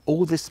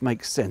 all this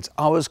makes sense.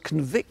 I was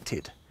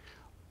convicted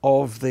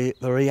of the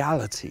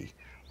reality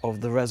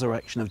of the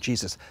resurrection of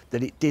Jesus,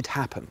 that it did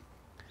happen.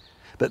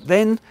 But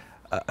then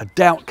a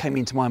doubt came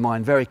into my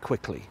mind very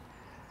quickly.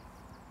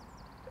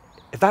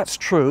 If that's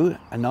true,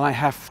 and I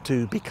have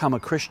to become a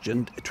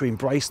Christian to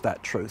embrace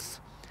that truth,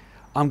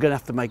 I'm going to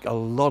have to make a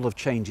lot of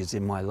changes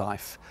in my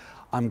life.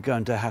 I'm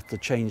going to have to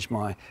change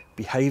my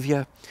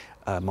behavior,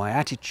 my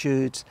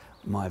attitudes,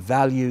 my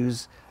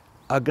values.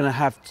 I'm going to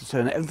have to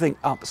turn everything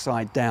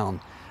upside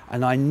down.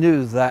 And I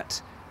knew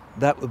that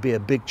that would be a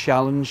big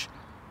challenge.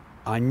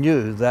 I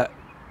knew that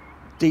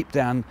deep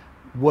down,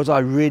 was I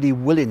really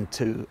willing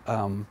to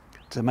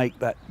make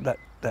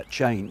that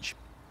change?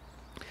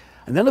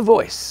 And then a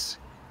voice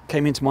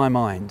came into my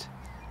mind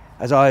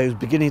as I was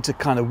beginning to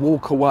kind of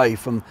walk away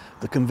from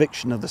the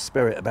conviction of the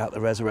Spirit about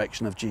the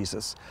resurrection of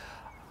Jesus.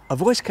 A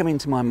voice came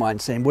into my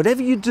mind saying,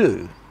 whatever you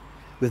do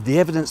with the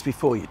evidence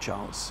before you,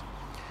 Charles,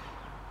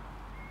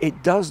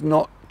 it does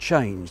not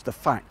change the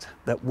fact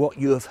that what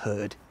you have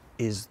heard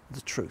is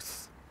the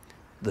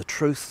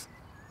truth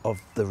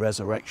of the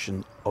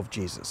resurrection of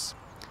Jesus.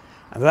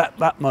 And at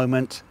that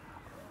moment,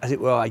 as it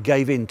were, I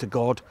gave in to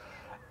God.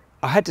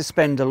 I had to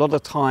spend a lot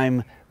of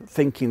time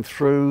thinking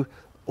through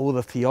all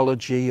the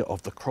theology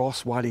of the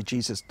cross. Why did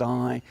Jesus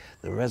die?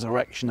 The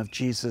resurrection of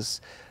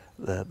Jesus,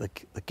 the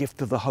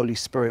gift of the Holy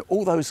Spirit,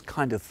 all those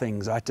kind of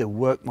things I had to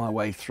work my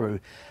way through.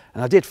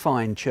 And I did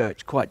find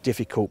church quite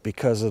difficult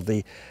because of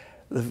the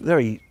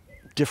very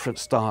different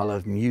style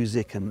of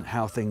music and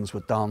how things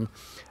were done.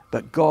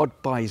 But God,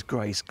 by His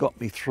grace,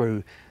 got me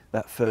through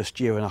that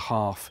first year and a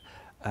half.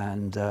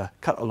 And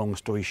cut a long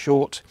story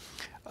short,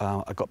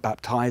 I got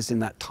baptized in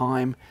that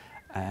time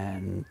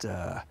and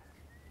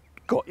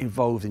got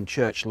involved in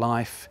church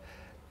life.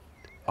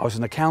 I was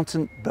an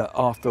accountant, but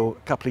after a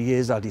couple of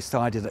years I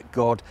decided that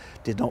God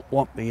did not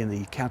want me in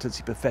the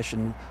accountancy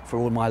profession for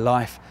all my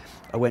life.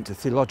 I went to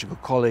theological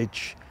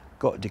college,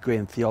 got a degree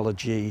in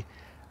theology,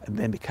 and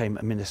then became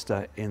a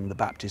minister in the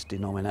Baptist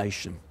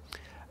denomination.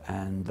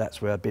 And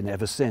that's where I've been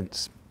ever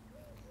since.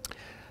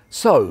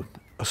 So,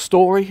 a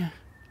story,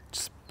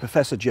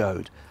 Professor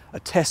Jode, a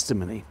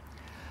testimony.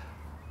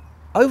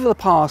 Over the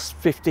past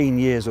 15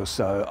 years or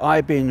so,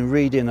 I've been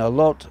reading a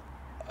lot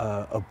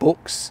of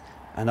books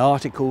and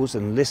articles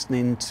and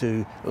listening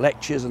to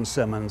lectures and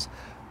sermons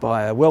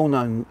by a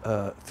well-known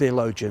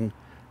theologian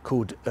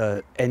called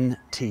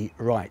N.T.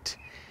 Wright.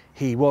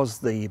 He was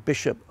the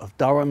Bishop of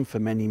Durham for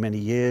many, many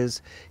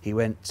years. He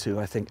went to,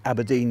 I think,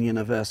 Aberdeen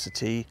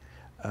University,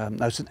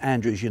 St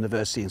Andrews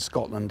University in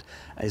Scotland,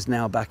 and is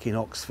now back in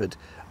Oxford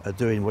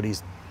doing what he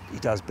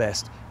does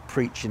best,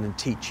 preaching and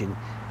teaching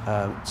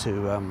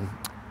to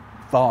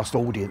vast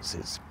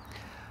audiences.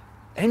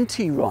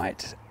 N.T.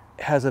 Wright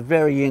has a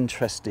very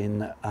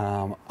interesting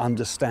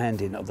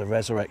understanding of the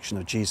resurrection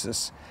of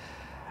Jesus.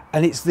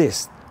 And it's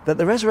this, that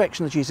the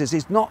resurrection of Jesus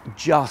is not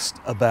just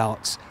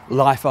about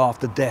life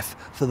after death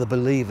for the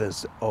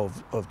believers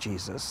of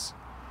Jesus.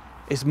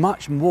 It's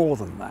much more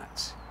than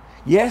that.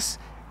 Yes,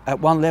 at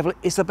one level,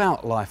 it's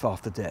about life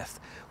after death.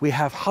 We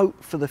have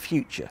hope for the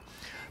future.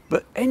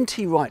 But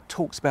N.T. Wright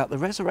talks about the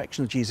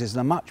resurrection of Jesus in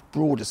a much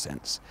broader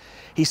sense.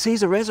 He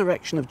sees the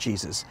resurrection of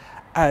Jesus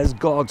as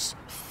God's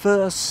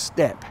first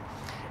step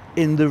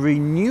in the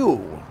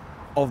renewal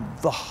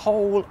of the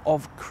whole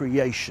of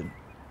creation.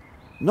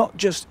 Not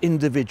just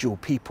individual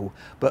people,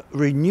 but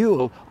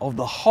renewal of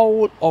the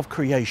whole of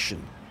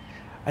creation.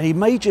 And he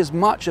majors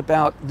much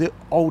about the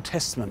Old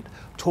Testament,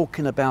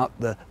 talking about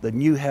the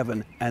new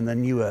heaven and the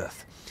new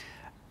earth.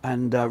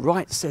 And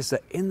Wright says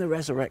that in the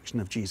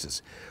resurrection of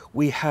Jesus,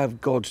 we have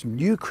God's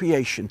new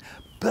creation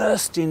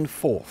bursting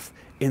forth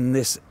in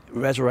this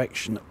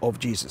resurrection of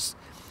Jesus.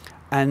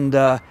 And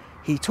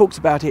he talks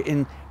about it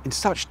in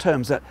such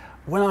terms that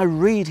when I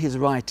read his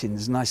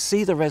writings and I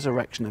see the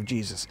resurrection of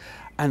Jesus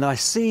and I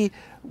see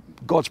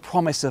God's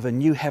promise of a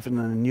new heaven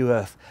and a new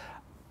earth,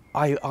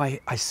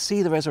 I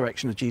see the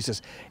resurrection of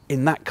Jesus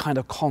in that kind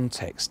of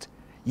context.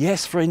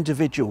 Yes, for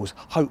individuals,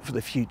 hope for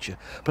the future,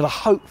 but a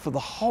hope for the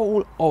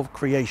whole of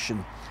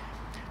creation.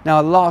 Now,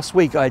 last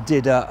week I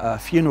did a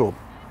funeral,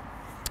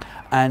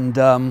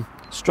 and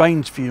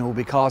strange funeral,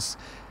 because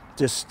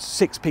just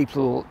 6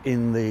 people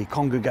in the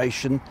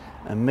congregation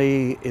and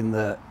me in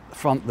the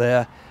front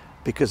there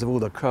because of all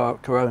the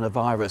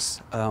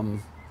coronavirus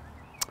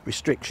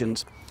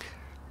restrictions.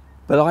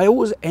 But I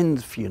always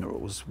end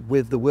funerals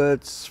with the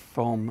words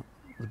from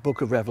the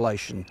book of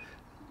Revelation,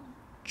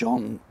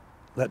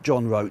 that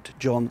John wrote,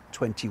 John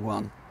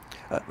 21,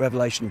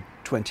 Revelation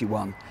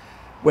 21,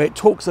 where it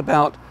talks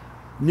about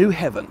new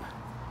heaven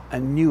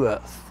and new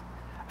earth.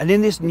 And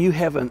in this new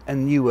heaven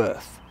and new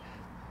earth,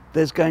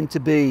 there's going to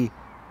be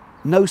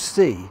no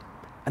sea.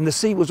 And the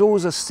sea was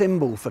always a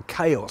symbol for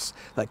chaos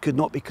that could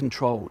not be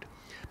controlled.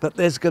 But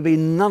there's going to be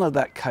none of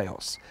that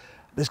chaos.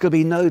 There's going to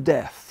be no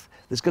death.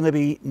 There's going to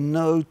be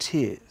no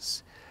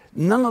tears.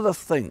 None of the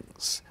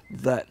things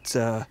that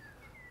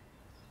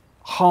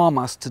harm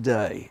us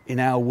today in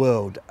our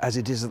world as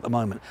it is at the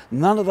moment.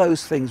 None of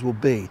those things will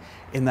be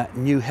in that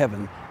new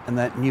heaven and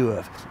that new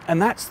earth.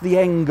 And that's the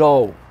end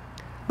goal.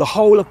 The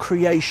whole of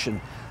creation,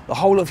 the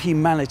whole of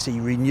humanity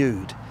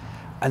renewed.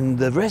 And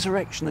the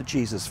resurrection of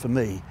Jesus, for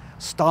me,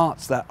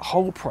 starts that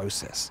whole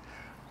process.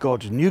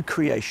 God's new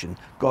creation,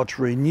 God's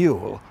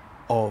renewal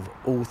of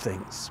all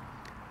things.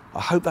 I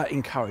hope that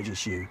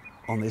encourages you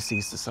on this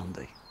Easter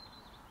Sunday.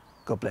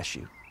 God bless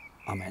you.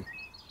 Amen.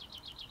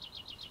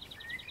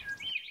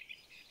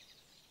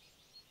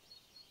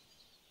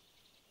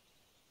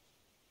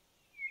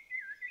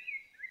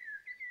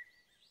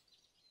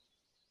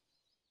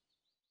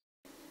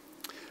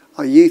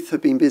 Our youth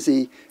have been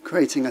busy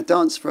creating a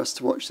dance for us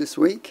to watch this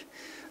week.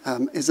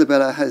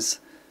 Isabella has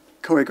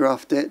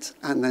choreographed it,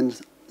 and then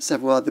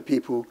several other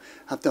people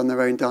have done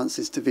their own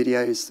dances to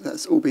videos.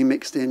 That's all been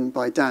mixed in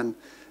by Dan.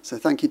 So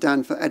thank you,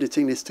 Dan, for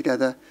editing this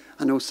together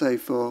and also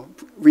for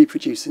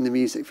reproducing the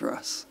music for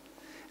us.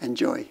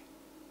 Enjoy.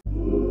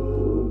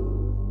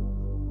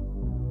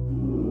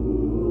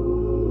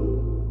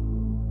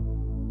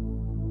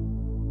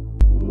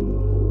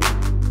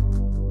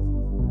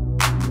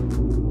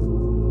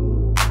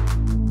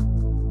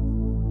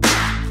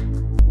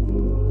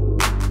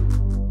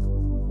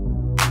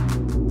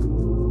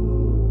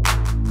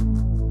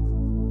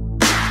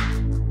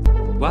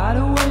 Wide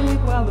awake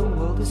while the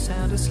world is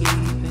sound asleep,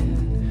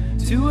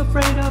 too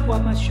afraid of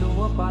what might show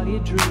up while you're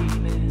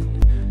dreaming.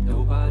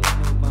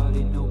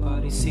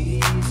 Nobody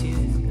sees you.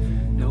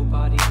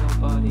 Nobody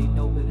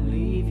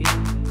believe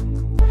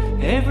you.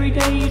 Every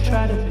day you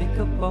try to pick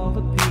up all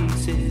the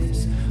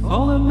pieces,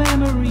 all the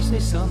memories, they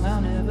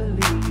somehow never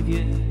leave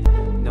you.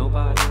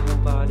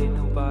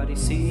 Nobody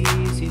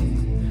sees you.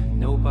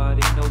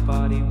 Nobody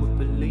would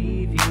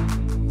believe you.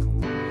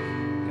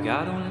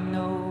 God only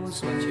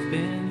knows what you've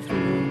been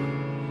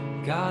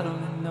through. God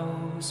only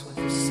knows what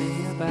to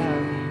say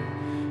about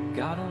you.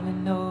 God only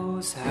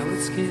knows how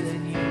it's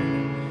killing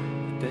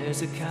you. But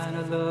there's a kind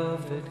of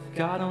love that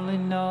God only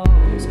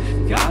knows.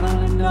 God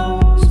only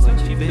knows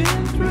what you've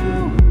been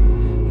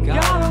through.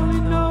 God only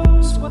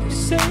knows what they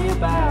say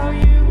about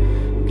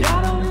you.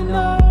 God only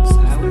knows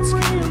how it's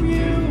real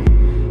you.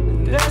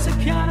 And there's a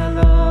kind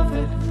of love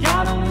that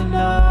God only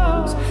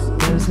knows.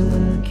 There's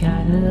a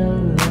kind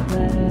of love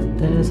that,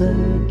 there's a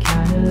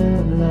kind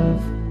of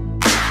love.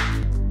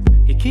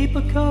 You keep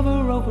a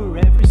cover over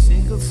every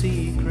single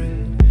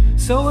secret,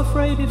 so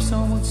afraid if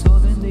someone saw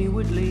then they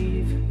would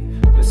leave.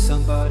 But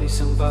somebody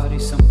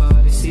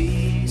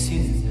sees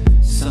you.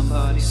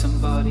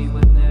 Somebody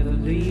will never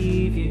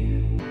leave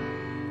you.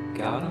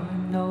 God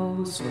only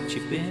knows what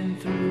you've been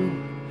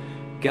through.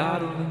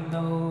 God only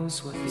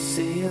knows what they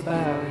say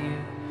about you.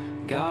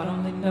 God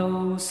only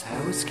knows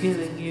how it's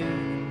killing you.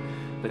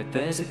 But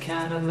there's a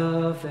kind of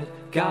love that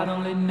God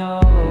only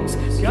knows.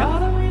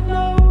 God only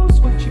knows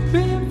what you've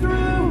been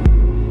through.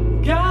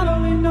 God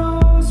only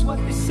knows what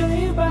they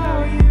say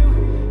about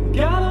you.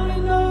 God only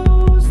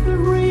knows the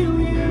real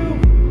you.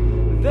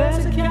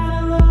 There's a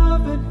kind of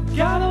love that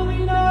God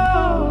only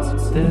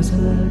knows. There's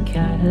a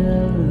kind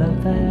of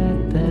love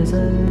that, there's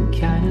a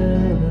kind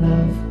of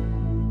love.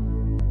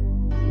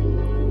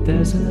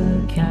 There's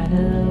a kind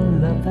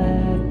of love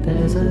that,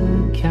 there's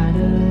a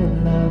kind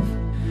of love.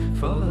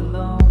 For the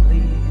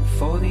lonely,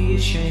 for the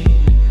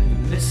ashamed, the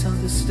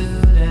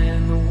misunderstood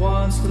and the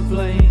ones to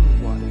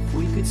blame. What if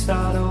we could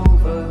start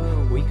over?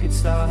 We could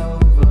start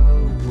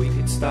over, we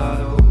could start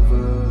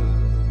over.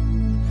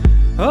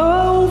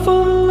 Oh,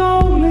 for the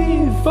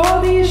lonely, for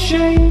the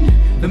ashamed,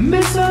 the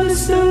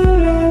misunderstood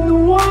and the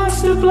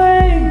ones to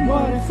blame.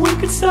 What if we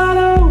could start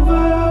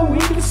over? We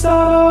could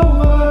start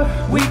over,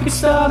 we could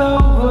start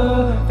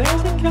over.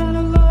 There's a kind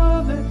of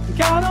love that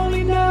God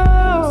only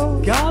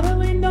knows. God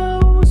only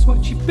knows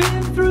what you've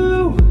been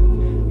through.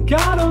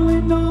 God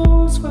only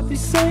knows what they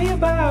say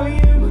about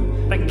you.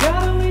 But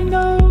God only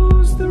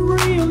knows the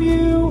real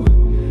you.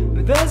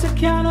 But there's a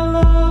kind of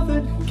love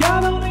that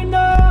God only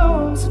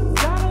knows.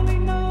 God only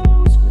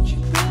knows what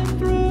you've been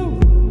through.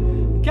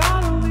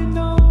 God only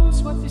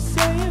knows what they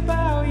say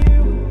about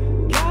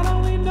you. God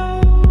only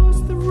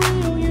knows the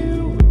real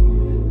you.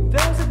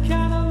 There's a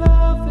kind of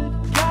love that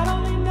God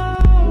only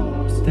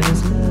knows.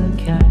 There's a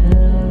kind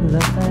of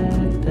love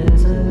that,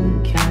 there's a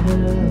kind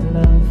of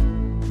love.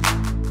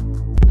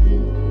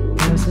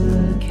 There's a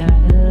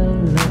kind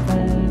of love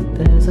that,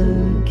 there's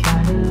a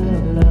kind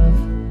of love.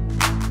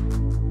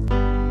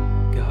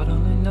 God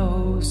only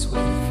knows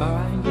where to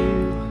find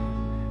you.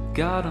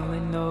 God only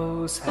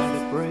knows how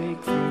to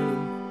break through.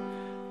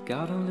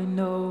 God only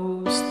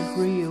knows the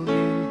real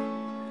you.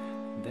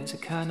 There's a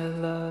kind of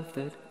love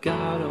that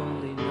God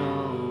only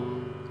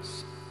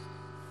knows.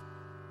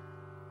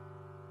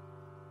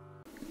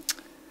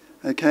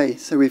 Okay,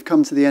 so we've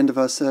come to the end of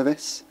our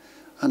service,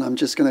 and I'm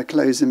just going to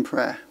close in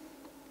prayer.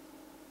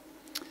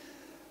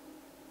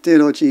 Dear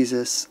Lord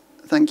Jesus,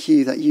 thank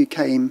you that you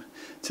came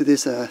to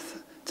this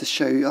earth to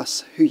show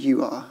us who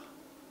you are.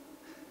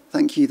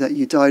 Thank you that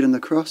you died on the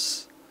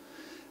cross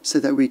so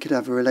that we could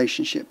have a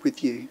relationship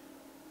with you.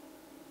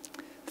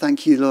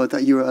 Thank you, Lord,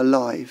 that you are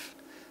alive,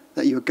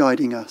 that you are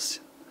guiding us,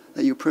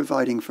 that you're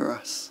providing for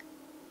us,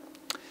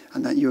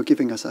 and that you are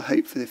giving us a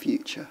hope for the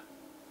future.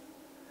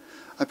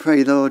 I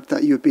pray, Lord,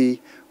 that you would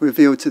be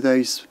revealed to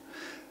those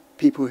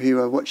people who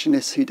are watching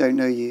this who don't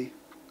know you.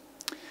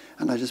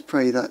 And I just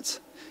pray that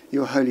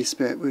your Holy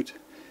Spirit would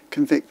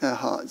convict their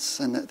hearts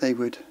and that they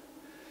would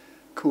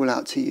call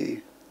out to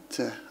you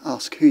to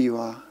ask who you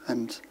are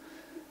and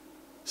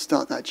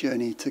start that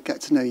journey to get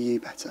to know you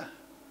better.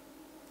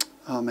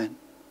 Amen.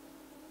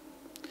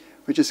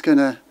 We're just going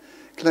to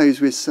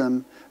close with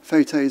some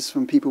photos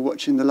from people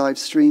watching the live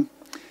stream,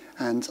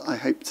 and I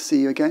hope to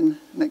see you again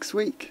next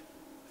week.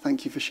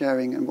 Thank you for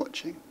sharing and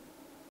watching.